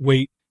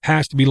 lightweight,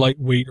 has to be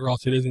lightweight or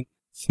else it isn't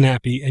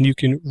snappy, and you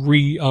can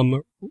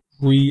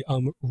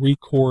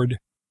record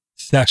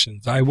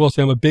sessions. I will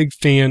say I'm a big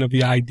fan of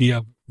the idea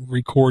of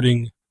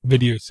recording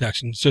video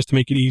sessions just to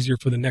make it easier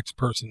for the next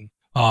person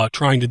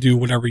trying to do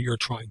whatever you're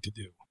trying to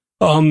do.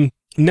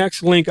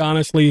 Next link,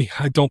 honestly,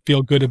 I don't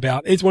feel good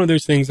about. It's one of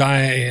those things I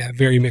have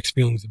very mixed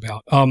feelings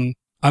about. I'm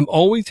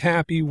always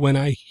happy when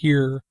I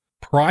hear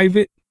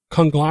private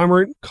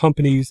conglomerate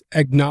companies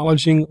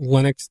acknowledging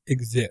Linux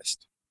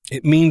exists.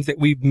 It means that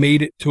we've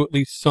made it to at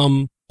least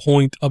some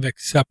point of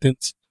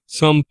acceptance,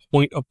 some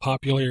point of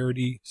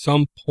popularity,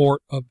 some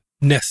point of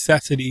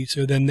necessity.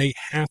 So then they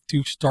have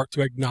to start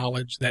to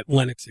acknowledge that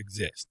Linux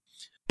exists.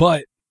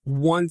 But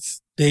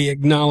once they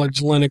acknowledge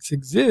Linux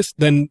exists,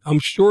 then I'm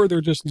sure they're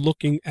just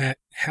looking at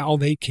how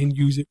they can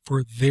use it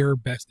for their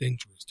best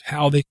interest.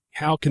 How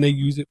can they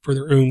use it for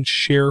their own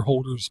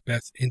shareholders'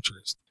 best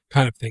interest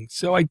kind of thing.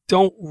 So I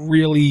don't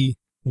really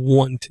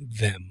want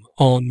them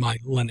on my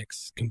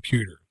Linux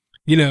computer.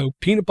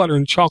 Peanut butter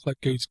and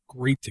chocolate goes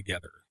great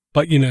together,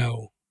 but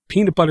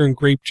peanut butter and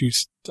grape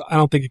juice, I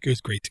don't think it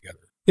goes great together.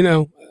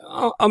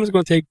 I'm just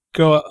going to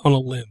go on a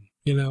limb.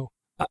 I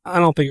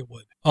don't think it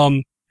would.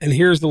 And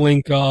here's the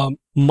link.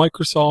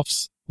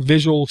 Microsoft's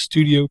Visual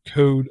Studio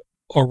Code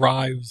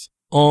arrives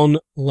on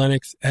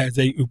Linux as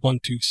a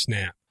Ubuntu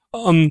snap.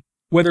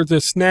 Whether it's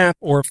a snap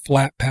or a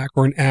Flatpak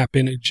or an app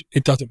image,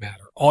 it doesn't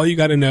matter. All you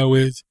got to know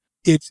is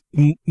it's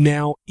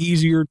now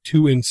easier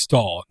to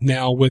install.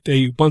 Now with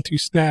a Ubuntu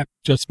snap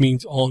just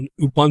means on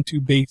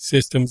Ubuntu based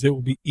systems, it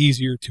will be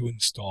easier to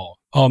install.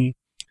 And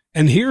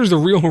here's the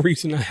real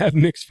reason I have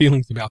mixed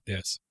feelings about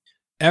this.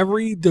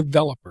 Every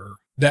developer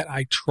that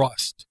I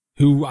trust,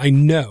 who I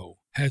know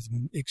has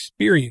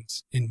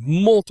experience in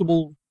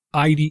multiple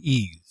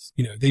IDEs,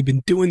 they've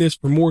been doing this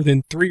for more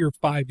than 3 or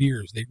 5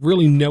 years. They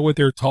really know what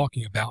they're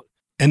talking about.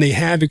 And they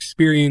have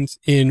experience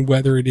in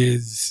whether it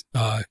is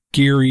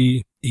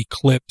Geary,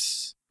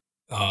 Eclipse,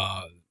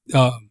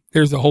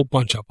 there's a whole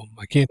bunch of them.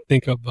 I can't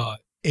think of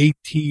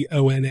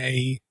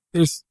ATONA.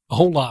 There's a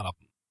whole lot of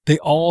them. They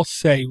all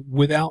say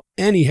without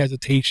any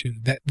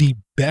hesitation that the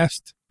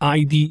best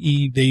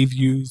IDE they've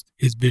used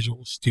is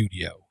Visual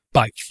Studio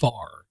by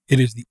far.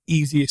 It is the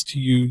easiest to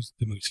use,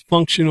 the most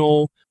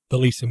functional, the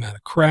least amount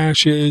of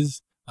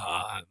crashes.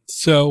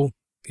 So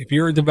if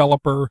you're a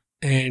developer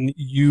and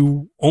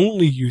you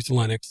only use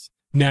Linux,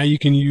 now you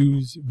can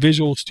use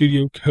Visual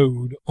Studio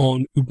Code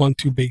on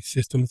Ubuntu-based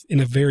systems in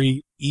a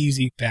very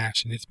easy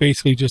fashion. It's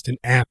basically just an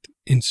app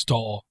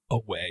install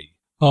away.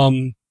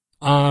 I'm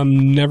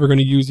never going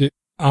to use it.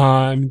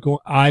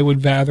 I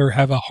would rather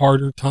have a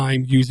harder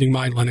time using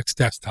my Linux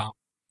desktop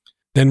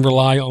than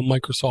rely on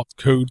Microsoft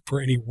Code for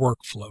any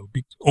workflow.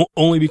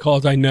 Only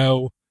because I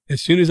know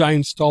as soon as I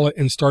install it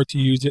and start to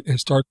use it and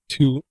start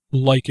to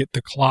like it,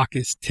 the clock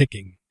is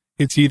ticking.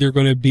 It's either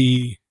going to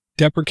be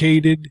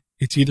deprecated,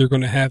 it's either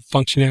going to have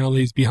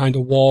functionalities behind a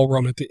wall where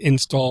I'm going to have to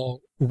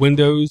install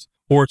Windows,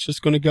 or it's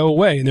just going to go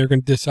away and they're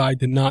going to decide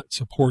to not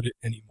support it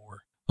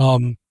anymore.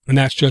 And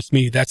that's just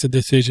me. That's a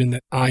decision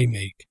that I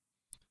make.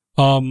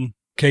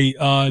 Okay,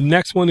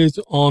 next one is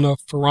on a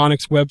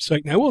Phoronix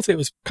website. And I will say it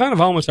was kind of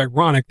almost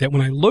ironic that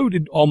when I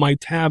loaded all my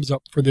tabs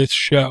up for this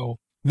show,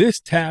 this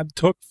tab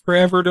took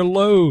forever to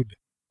load.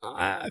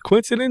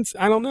 Coincidence?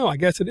 I don't know. I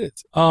guess it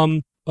is.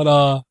 But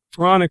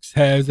Phoronix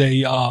has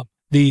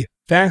the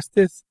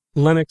fastest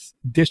Linux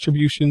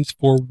distributions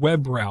for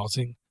web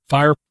browsing,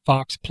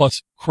 Firefox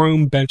plus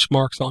Chrome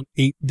benchmarks on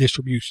 8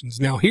 distributions.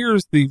 Now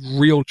here's the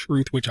real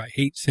truth, which I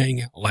hate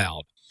saying out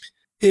loud.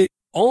 It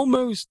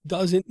almost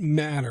doesn't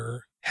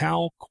matter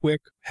how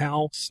quick,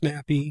 how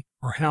snappy,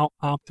 or how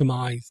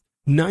optimized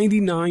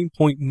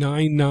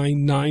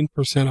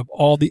 99.999% of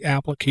all the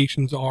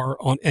applications are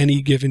on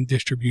any given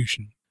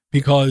distribution,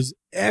 because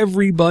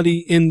everybody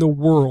in the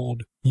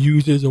world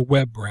uses a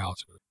web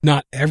browser.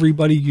 Not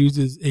everybody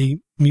uses a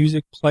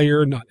music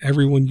player. Not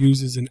everyone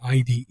uses an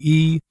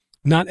IDE.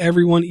 Not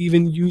everyone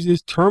even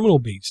uses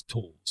terminal-based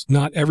tools.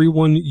 Not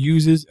everyone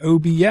uses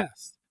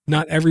OBS.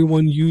 Not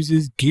everyone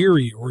uses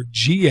Geary or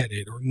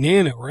Gedit or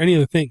Nano or any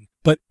other thing.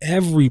 But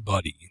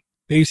everybody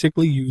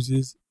basically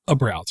uses a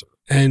browser.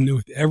 And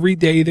with every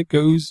day that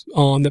goes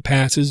on, that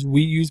passes,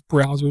 we use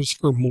browsers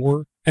for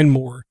more and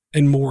more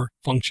and more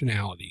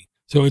functionality.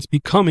 So it's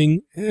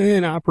becoming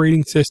an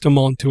operating system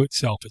unto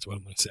itself, is what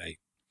I'm going to say.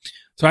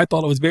 So I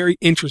thought it was very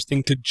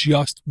interesting to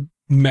just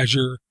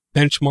measure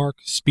benchmark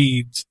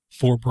speeds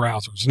for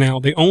browsers. Now,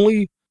 they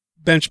only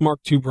benchmark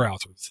 2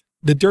 browsers.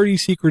 The dirty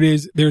secret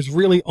is there's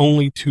really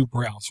only 2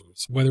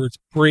 browsers, whether it's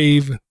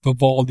Brave,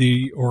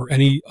 Vivaldi, or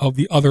any of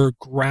the other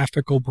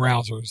graphical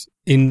browsers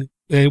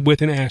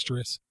with an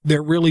asterisk.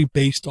 They're really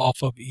based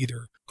off of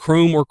either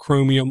Chrome or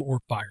Chromium or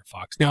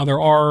Firefox. Now,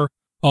 there are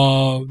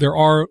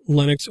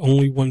Linux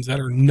only ones that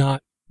are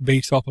not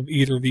based off of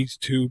either of these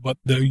 2, but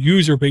the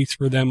user base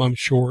for them, I'm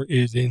sure,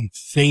 is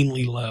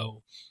insanely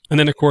low. And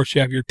then, of course,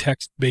 you have your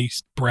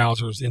text-based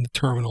browsers in the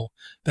terminal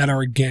that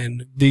are,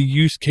 again, the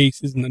use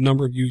cases and the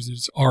number of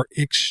users are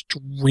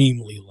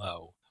extremely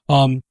low.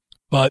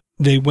 but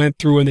they went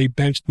through and they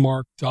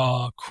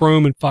benchmarked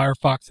Chrome and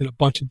Firefox and a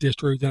bunch of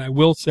distros. And I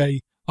will say,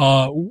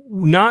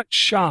 not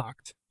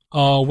shocked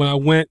when I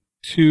went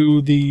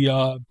to the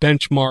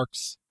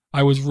benchmarks.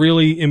 I was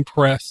really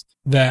impressed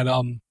that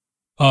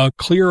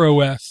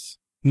ClearOS,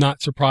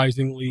 not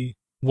surprisingly,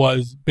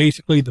 was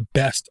basically the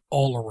best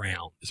all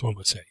around, is what I'm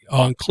going to say.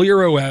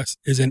 ClearOS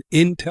is an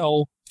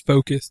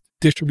Intel-focused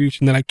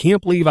distribution that I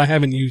can't believe I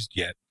haven't used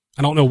yet.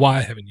 I don't know why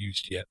I haven't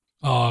used yet.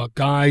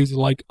 Guys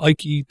like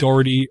Ike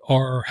Doherty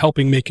are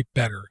helping make it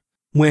better.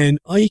 When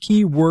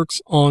Ike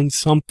works on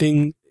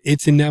something,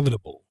 it's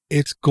inevitable.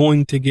 It's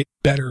going to get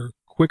better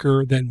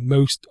quicker than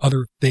most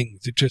other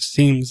things. It just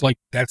seems like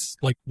that's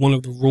like one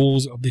of the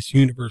rules of this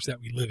universe that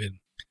we live in.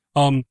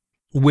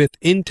 With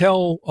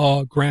Intel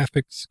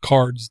graphics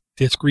cards,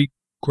 discrete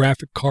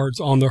graphic cards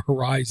on the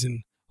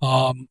horizon,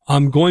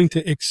 I'm going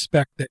to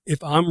expect that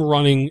if I'm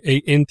running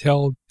a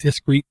Intel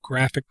discrete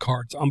graphic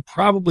cards, I'm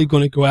probably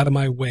going to go out of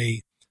my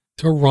way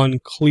to run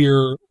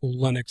Clear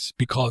Linux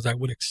because I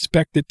would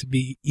expect it to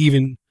be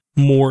even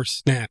more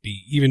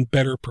snappy, even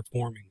better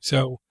performing.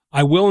 So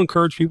I will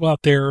encourage people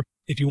out there,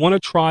 if you want to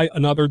try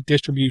another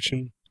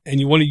distribution and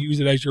you want to use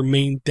it as your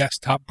main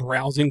desktop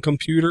browsing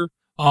computer,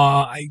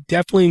 I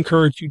definitely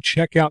encourage you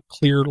check out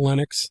Clear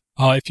Linux.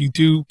 If you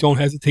do, don't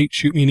hesitate,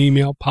 shoot me an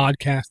email,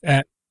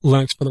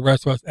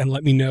 podcast@LinuxForTheRestOfUs, and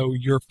let me know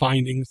your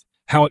findings,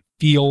 how it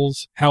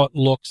feels, how it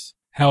looks,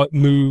 how it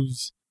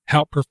moves,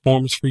 how it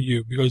performs for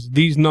you. Because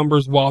these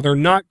numbers, while they're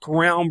not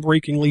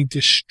groundbreakingly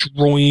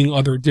destroying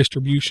other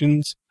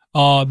distributions,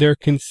 they're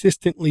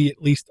consistently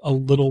at least a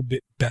little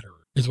bit better,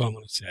 is what I'm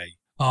going to say.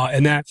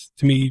 And that's,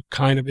 to me,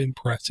 kind of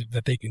impressive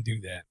that they can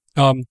do that.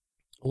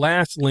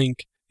 Last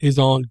link is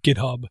on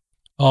GitHub,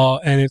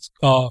 and it's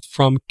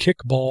from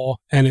Kickball,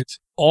 and it's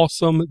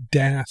awesome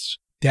dash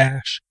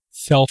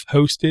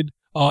self-hosted.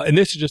 And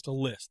this is just a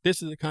list.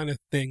 This is the kind of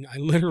thing I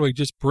literally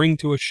just bring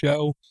to a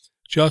show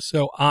just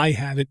so I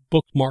have it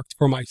bookmarked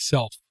for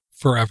myself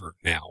forever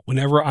now.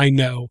 Whenever I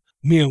know,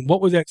 man,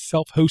 what was that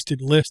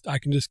self-hosted list? I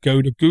can just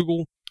go to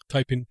Google,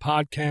 type in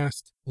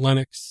podcast,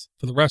 Linux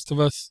for the rest of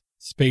us,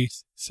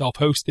 space,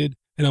 self-hosted,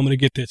 and I'm going to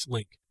get this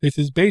link. This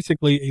is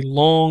basically a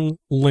long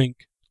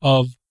link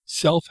of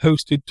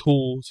self-hosted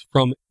tools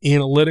from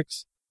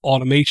analytics,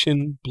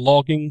 automation,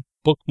 blogging,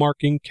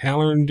 bookmarking,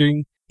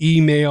 calendaring,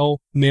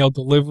 email, mail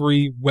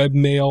delivery,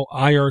 webmail,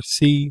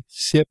 IRC,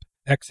 SIP,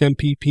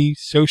 XMPP,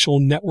 social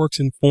networks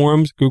and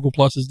forums. Google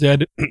Plus is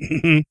dead.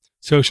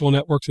 Social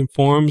networks and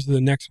forums.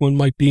 The next one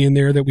might be in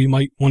there that we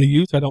might want to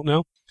use. I don't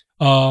know.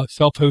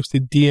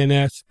 Self-hosted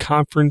DNS,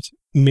 conference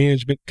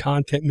management,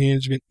 content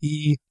management,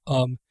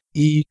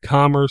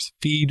 e-commerce,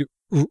 feed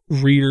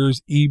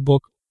readers,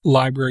 ebook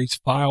libraries,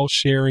 file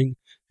sharing,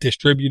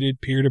 distributed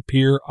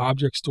peer-to-peer,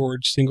 object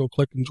storage, single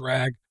click and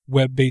drag,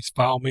 web-based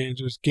file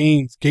managers,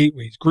 games,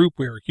 gateways,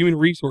 groupware, human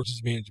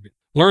resources management,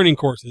 learning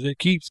courses. It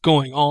keeps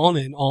going on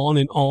and on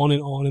and on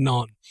and on and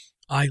on.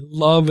 I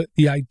love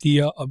the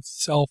idea of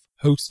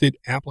self-hosted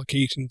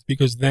applications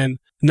because then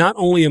not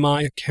only am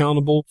I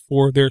accountable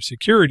for their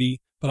security,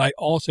 but I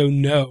also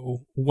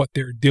know what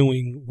they're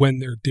doing, when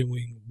they're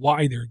doing,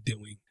 why they're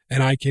doing,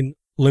 and I can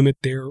limit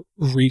their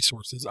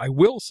resources. I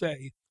will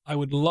say I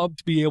would love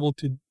to be able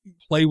to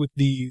play with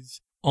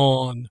these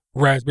on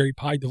Raspberry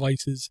Pi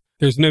devices.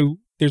 There's a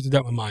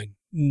doubt in my mind.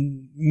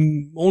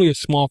 Only a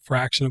small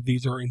fraction of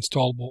these are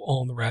installable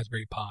on the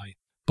Raspberry Pi.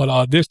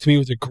 But this to me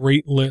was a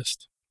great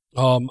list.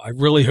 I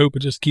really hope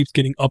it just keeps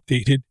getting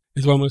updated,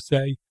 is what I'm going to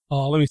say.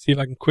 Let me see if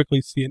I can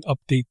quickly see an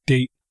update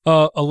date.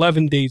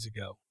 11 days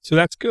ago. So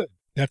that's good.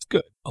 That's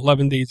good.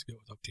 11 days ago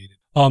it was updated.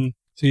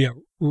 So yeah,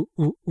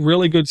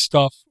 really good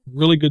stuff,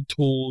 really good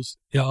tools.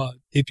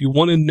 If you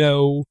want to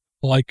know,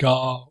 like,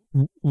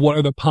 what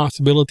are the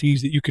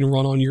possibilities that you can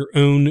run on your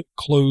own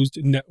closed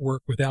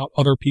network without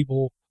other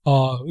people,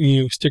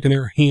 sticking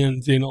their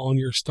hands in on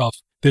your stuff.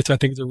 This, I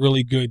think, is a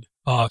really good,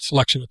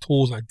 selection of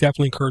tools. And I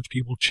definitely encourage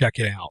people to check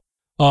it out.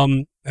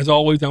 As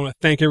always, I want to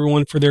thank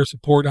everyone for their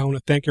support. I want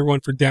to thank everyone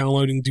for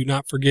downloading. Do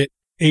not forget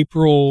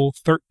April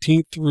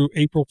 13th through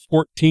April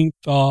 14th,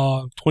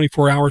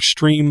 24-hour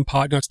stream,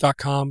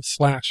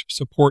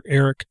 podnuts.com/support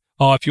Eric.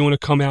 If you want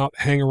to come out,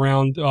 hang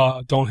around,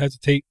 don't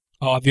hesitate.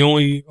 The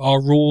only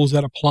rules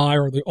that apply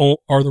are the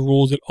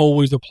rules that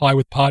always apply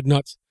with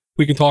Podnuts.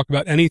 We can talk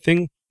about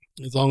anything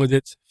as long as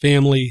it's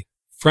family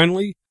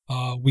friendly.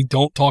 We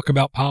don't talk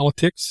about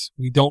politics.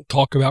 We don't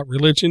talk about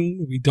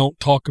religion. We don't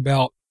talk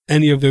about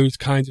any of those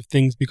kinds of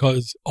things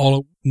because all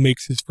it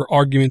makes is for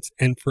arguments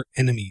and for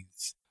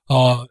enemies.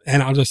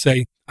 And I'll just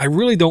say, I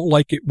really don't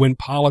like it when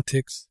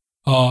politics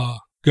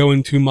go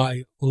into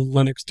my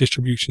Linux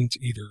distributions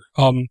either.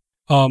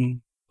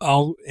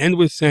 I'll end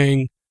with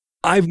saying,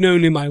 I've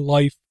known in my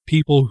life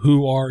people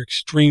who are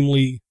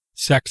extremely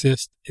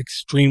sexist,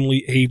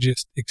 extremely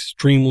ageist,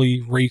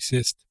 extremely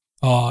racist,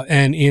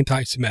 and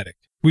anti-Semitic.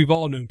 We've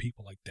all known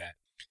people like that.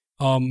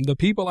 The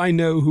people I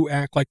know who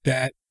act like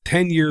that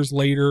 10 years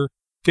later,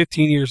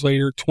 15 years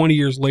later, 20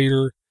 years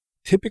later,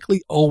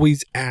 typically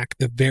always act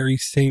the very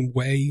same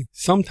way.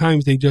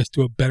 Sometimes they just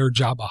do a better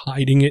job of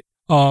hiding it.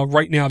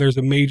 Right now, there's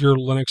a major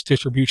Linux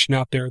distribution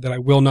out there that I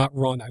will not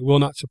run, I will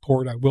not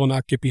support, I will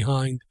not get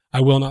behind,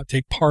 I will not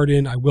take part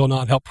in, I will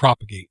not help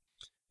propagate.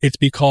 It's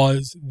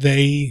because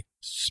they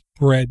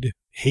spread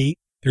hate.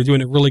 They're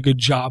doing a really good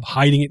job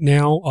hiding it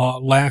now.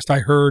 Last I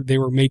heard, they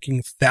were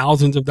making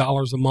thousands of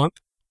dollars a month,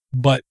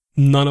 but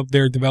none of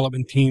their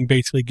development team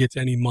basically gets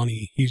any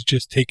money. He's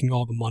just taking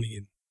all the money,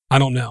 and I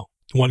don't know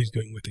what he's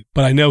doing with it.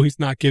 But I know he's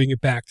not giving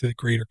it back to the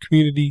greater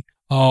community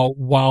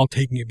while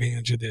taking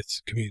advantage of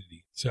this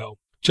community. So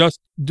just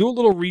do a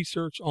little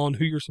research on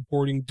who you're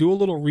supporting. Do a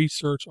little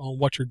research on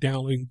what you're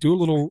downloading. Do a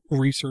little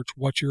research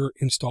what you're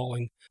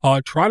installing.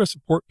 Try to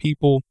support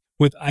people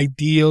with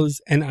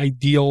ideas and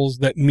ideals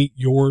that meet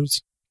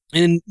yours.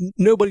 And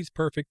nobody's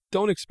perfect.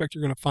 Don't expect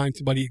you're going to find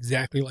somebody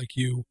exactly like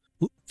you,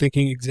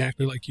 thinking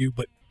exactly like you,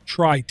 but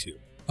try to.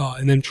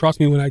 And then trust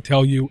me when I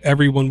tell you,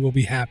 everyone will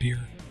be happier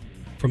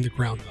from the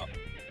ground up.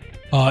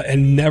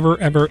 And never,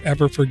 ever,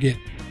 ever forget,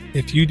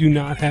 if you do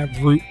not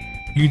have root,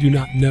 you do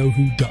not know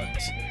who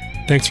does.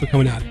 Thanks for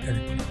coming out,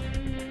 everybody.